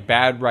just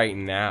bad right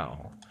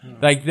now.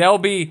 They'll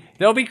be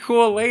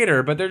cool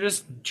later, but they're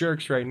just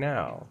jerks right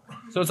now.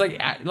 So it's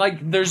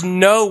there's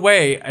no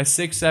way a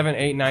 6, 7,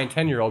 8, 9,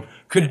 10-year-old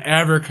could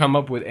ever come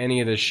up with any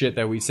of the shit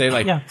that we say.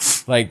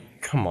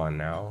 Come on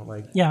now.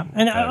 Yeah,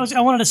 and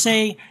I wanted to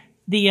say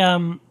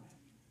one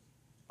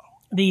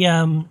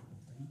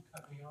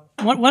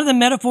of the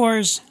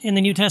metaphors in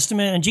the New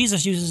Testament, and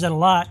Jesus uses it a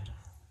lot.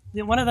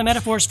 One of the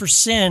metaphors for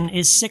sin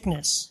is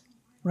sickness,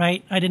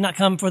 right? I did not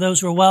come for those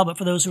who are well, but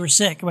for those who are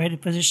sick, right? A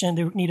physician,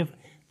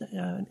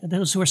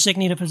 those who are sick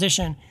need a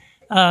physician.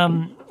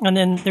 And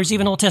then there's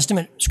even Old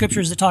Testament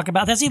scriptures that talk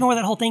about, that's even where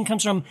that whole thing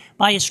comes from,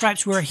 by his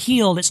stripes we're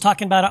healed. It's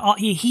talking about,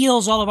 he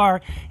heals all of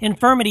our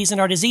infirmities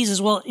and our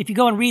diseases. Well, if you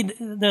go and read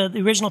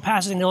the original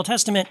passage in the Old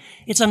Testament,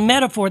 it's a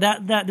metaphor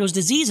that those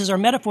diseases are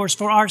metaphors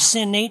for our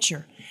sin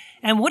nature.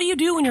 And what do you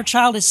do when your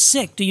child is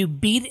sick? Do you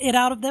beat it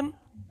out of them?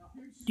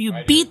 Do you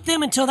beat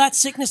them until that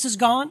sickness is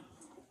gone?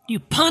 Do you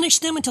punish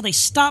them until they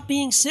stop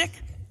being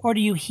sick? Or do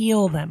you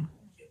heal them?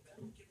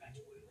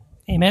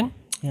 Amen?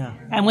 Yeah.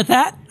 And with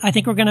that, I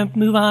think we're going to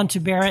move on to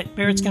Barrett.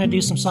 Barrett's going to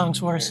do some songs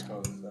for us.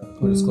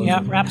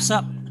 Yeah, wrap us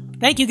up.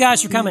 Thank you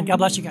guys for coming. God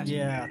bless you guys.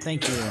 Yeah,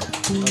 thank you.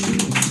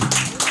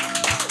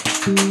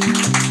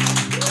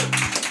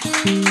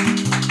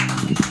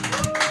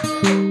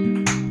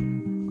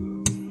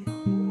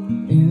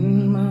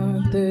 In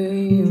my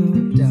day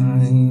of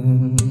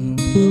dying,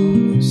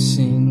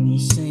 sing,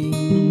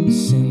 sing,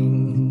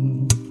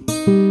 sing.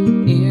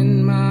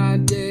 In my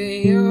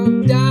day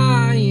of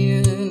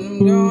dying,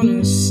 I'm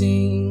gonna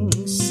sing,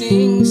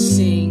 sing,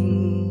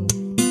 sing.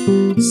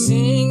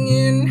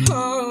 Singing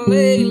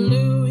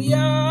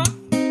hallelujah,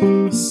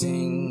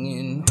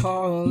 singing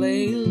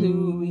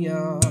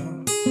hallelujah.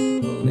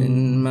 Well,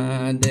 in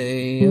my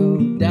day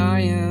of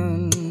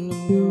dying,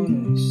 I'm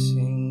gonna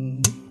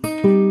sing.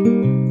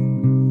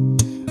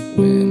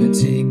 When I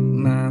take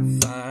my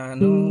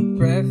final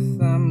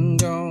breath, I'm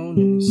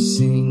gonna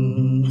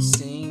sing,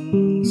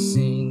 sing,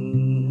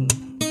 sing.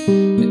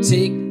 When I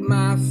take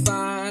my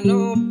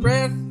final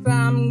breath,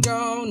 I'm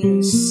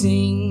gonna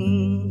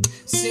sing,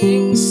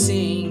 sing,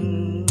 sing.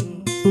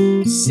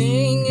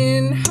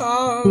 Singing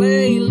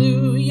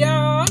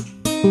hallelujah,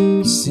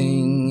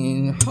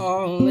 singing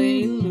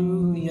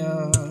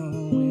hallelujah.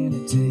 When I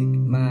take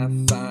my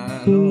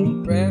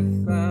final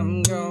breath,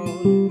 I'm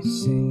gonna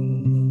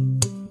sing.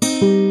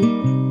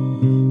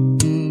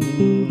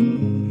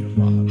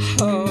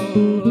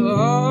 Hallelujah.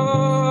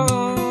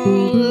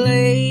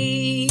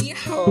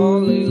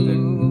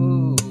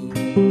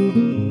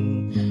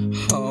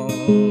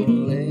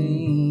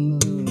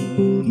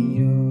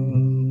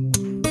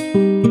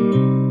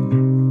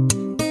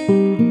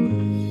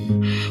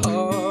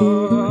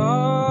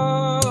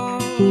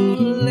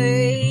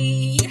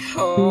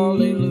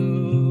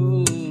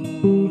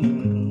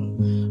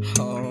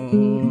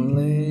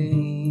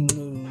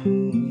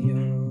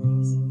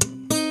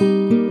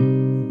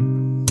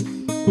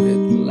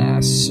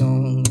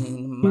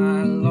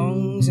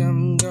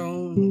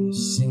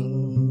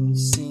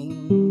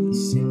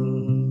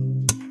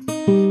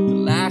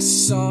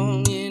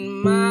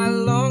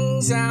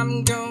 lungs,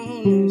 I'm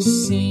gonna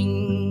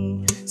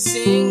sing,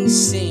 sing,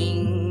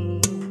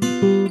 sing,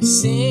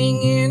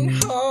 singing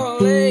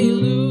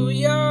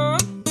hallelujah,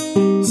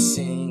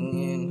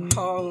 singing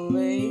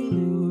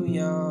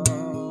hallelujah.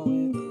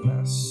 With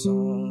my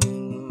song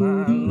in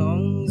my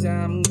lungs,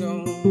 I'm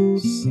gonna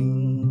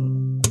sing.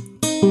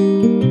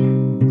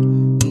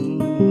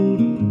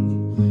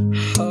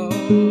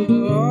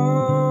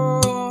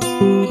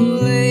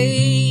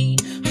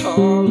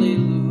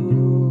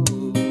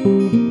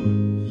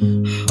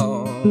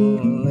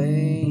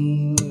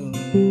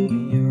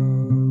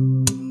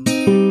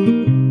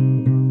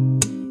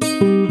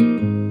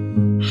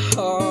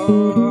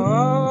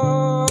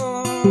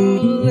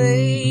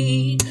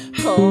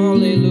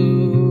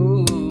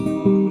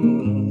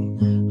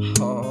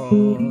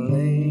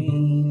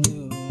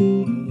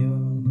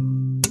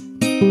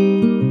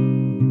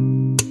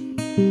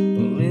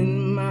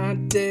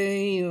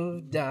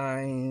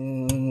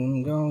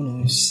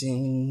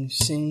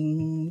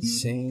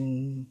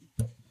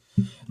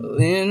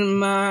 In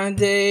my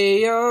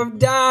day of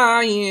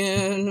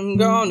dying, I'm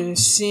gonna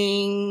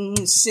sing,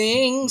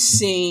 sing,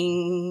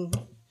 sing,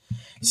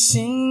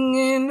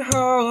 singing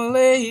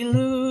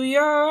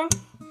hallelujah,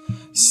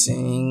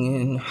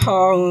 singing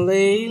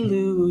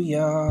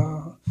hallelujah.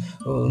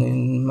 Well,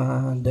 in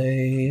my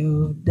day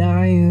of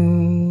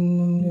dying,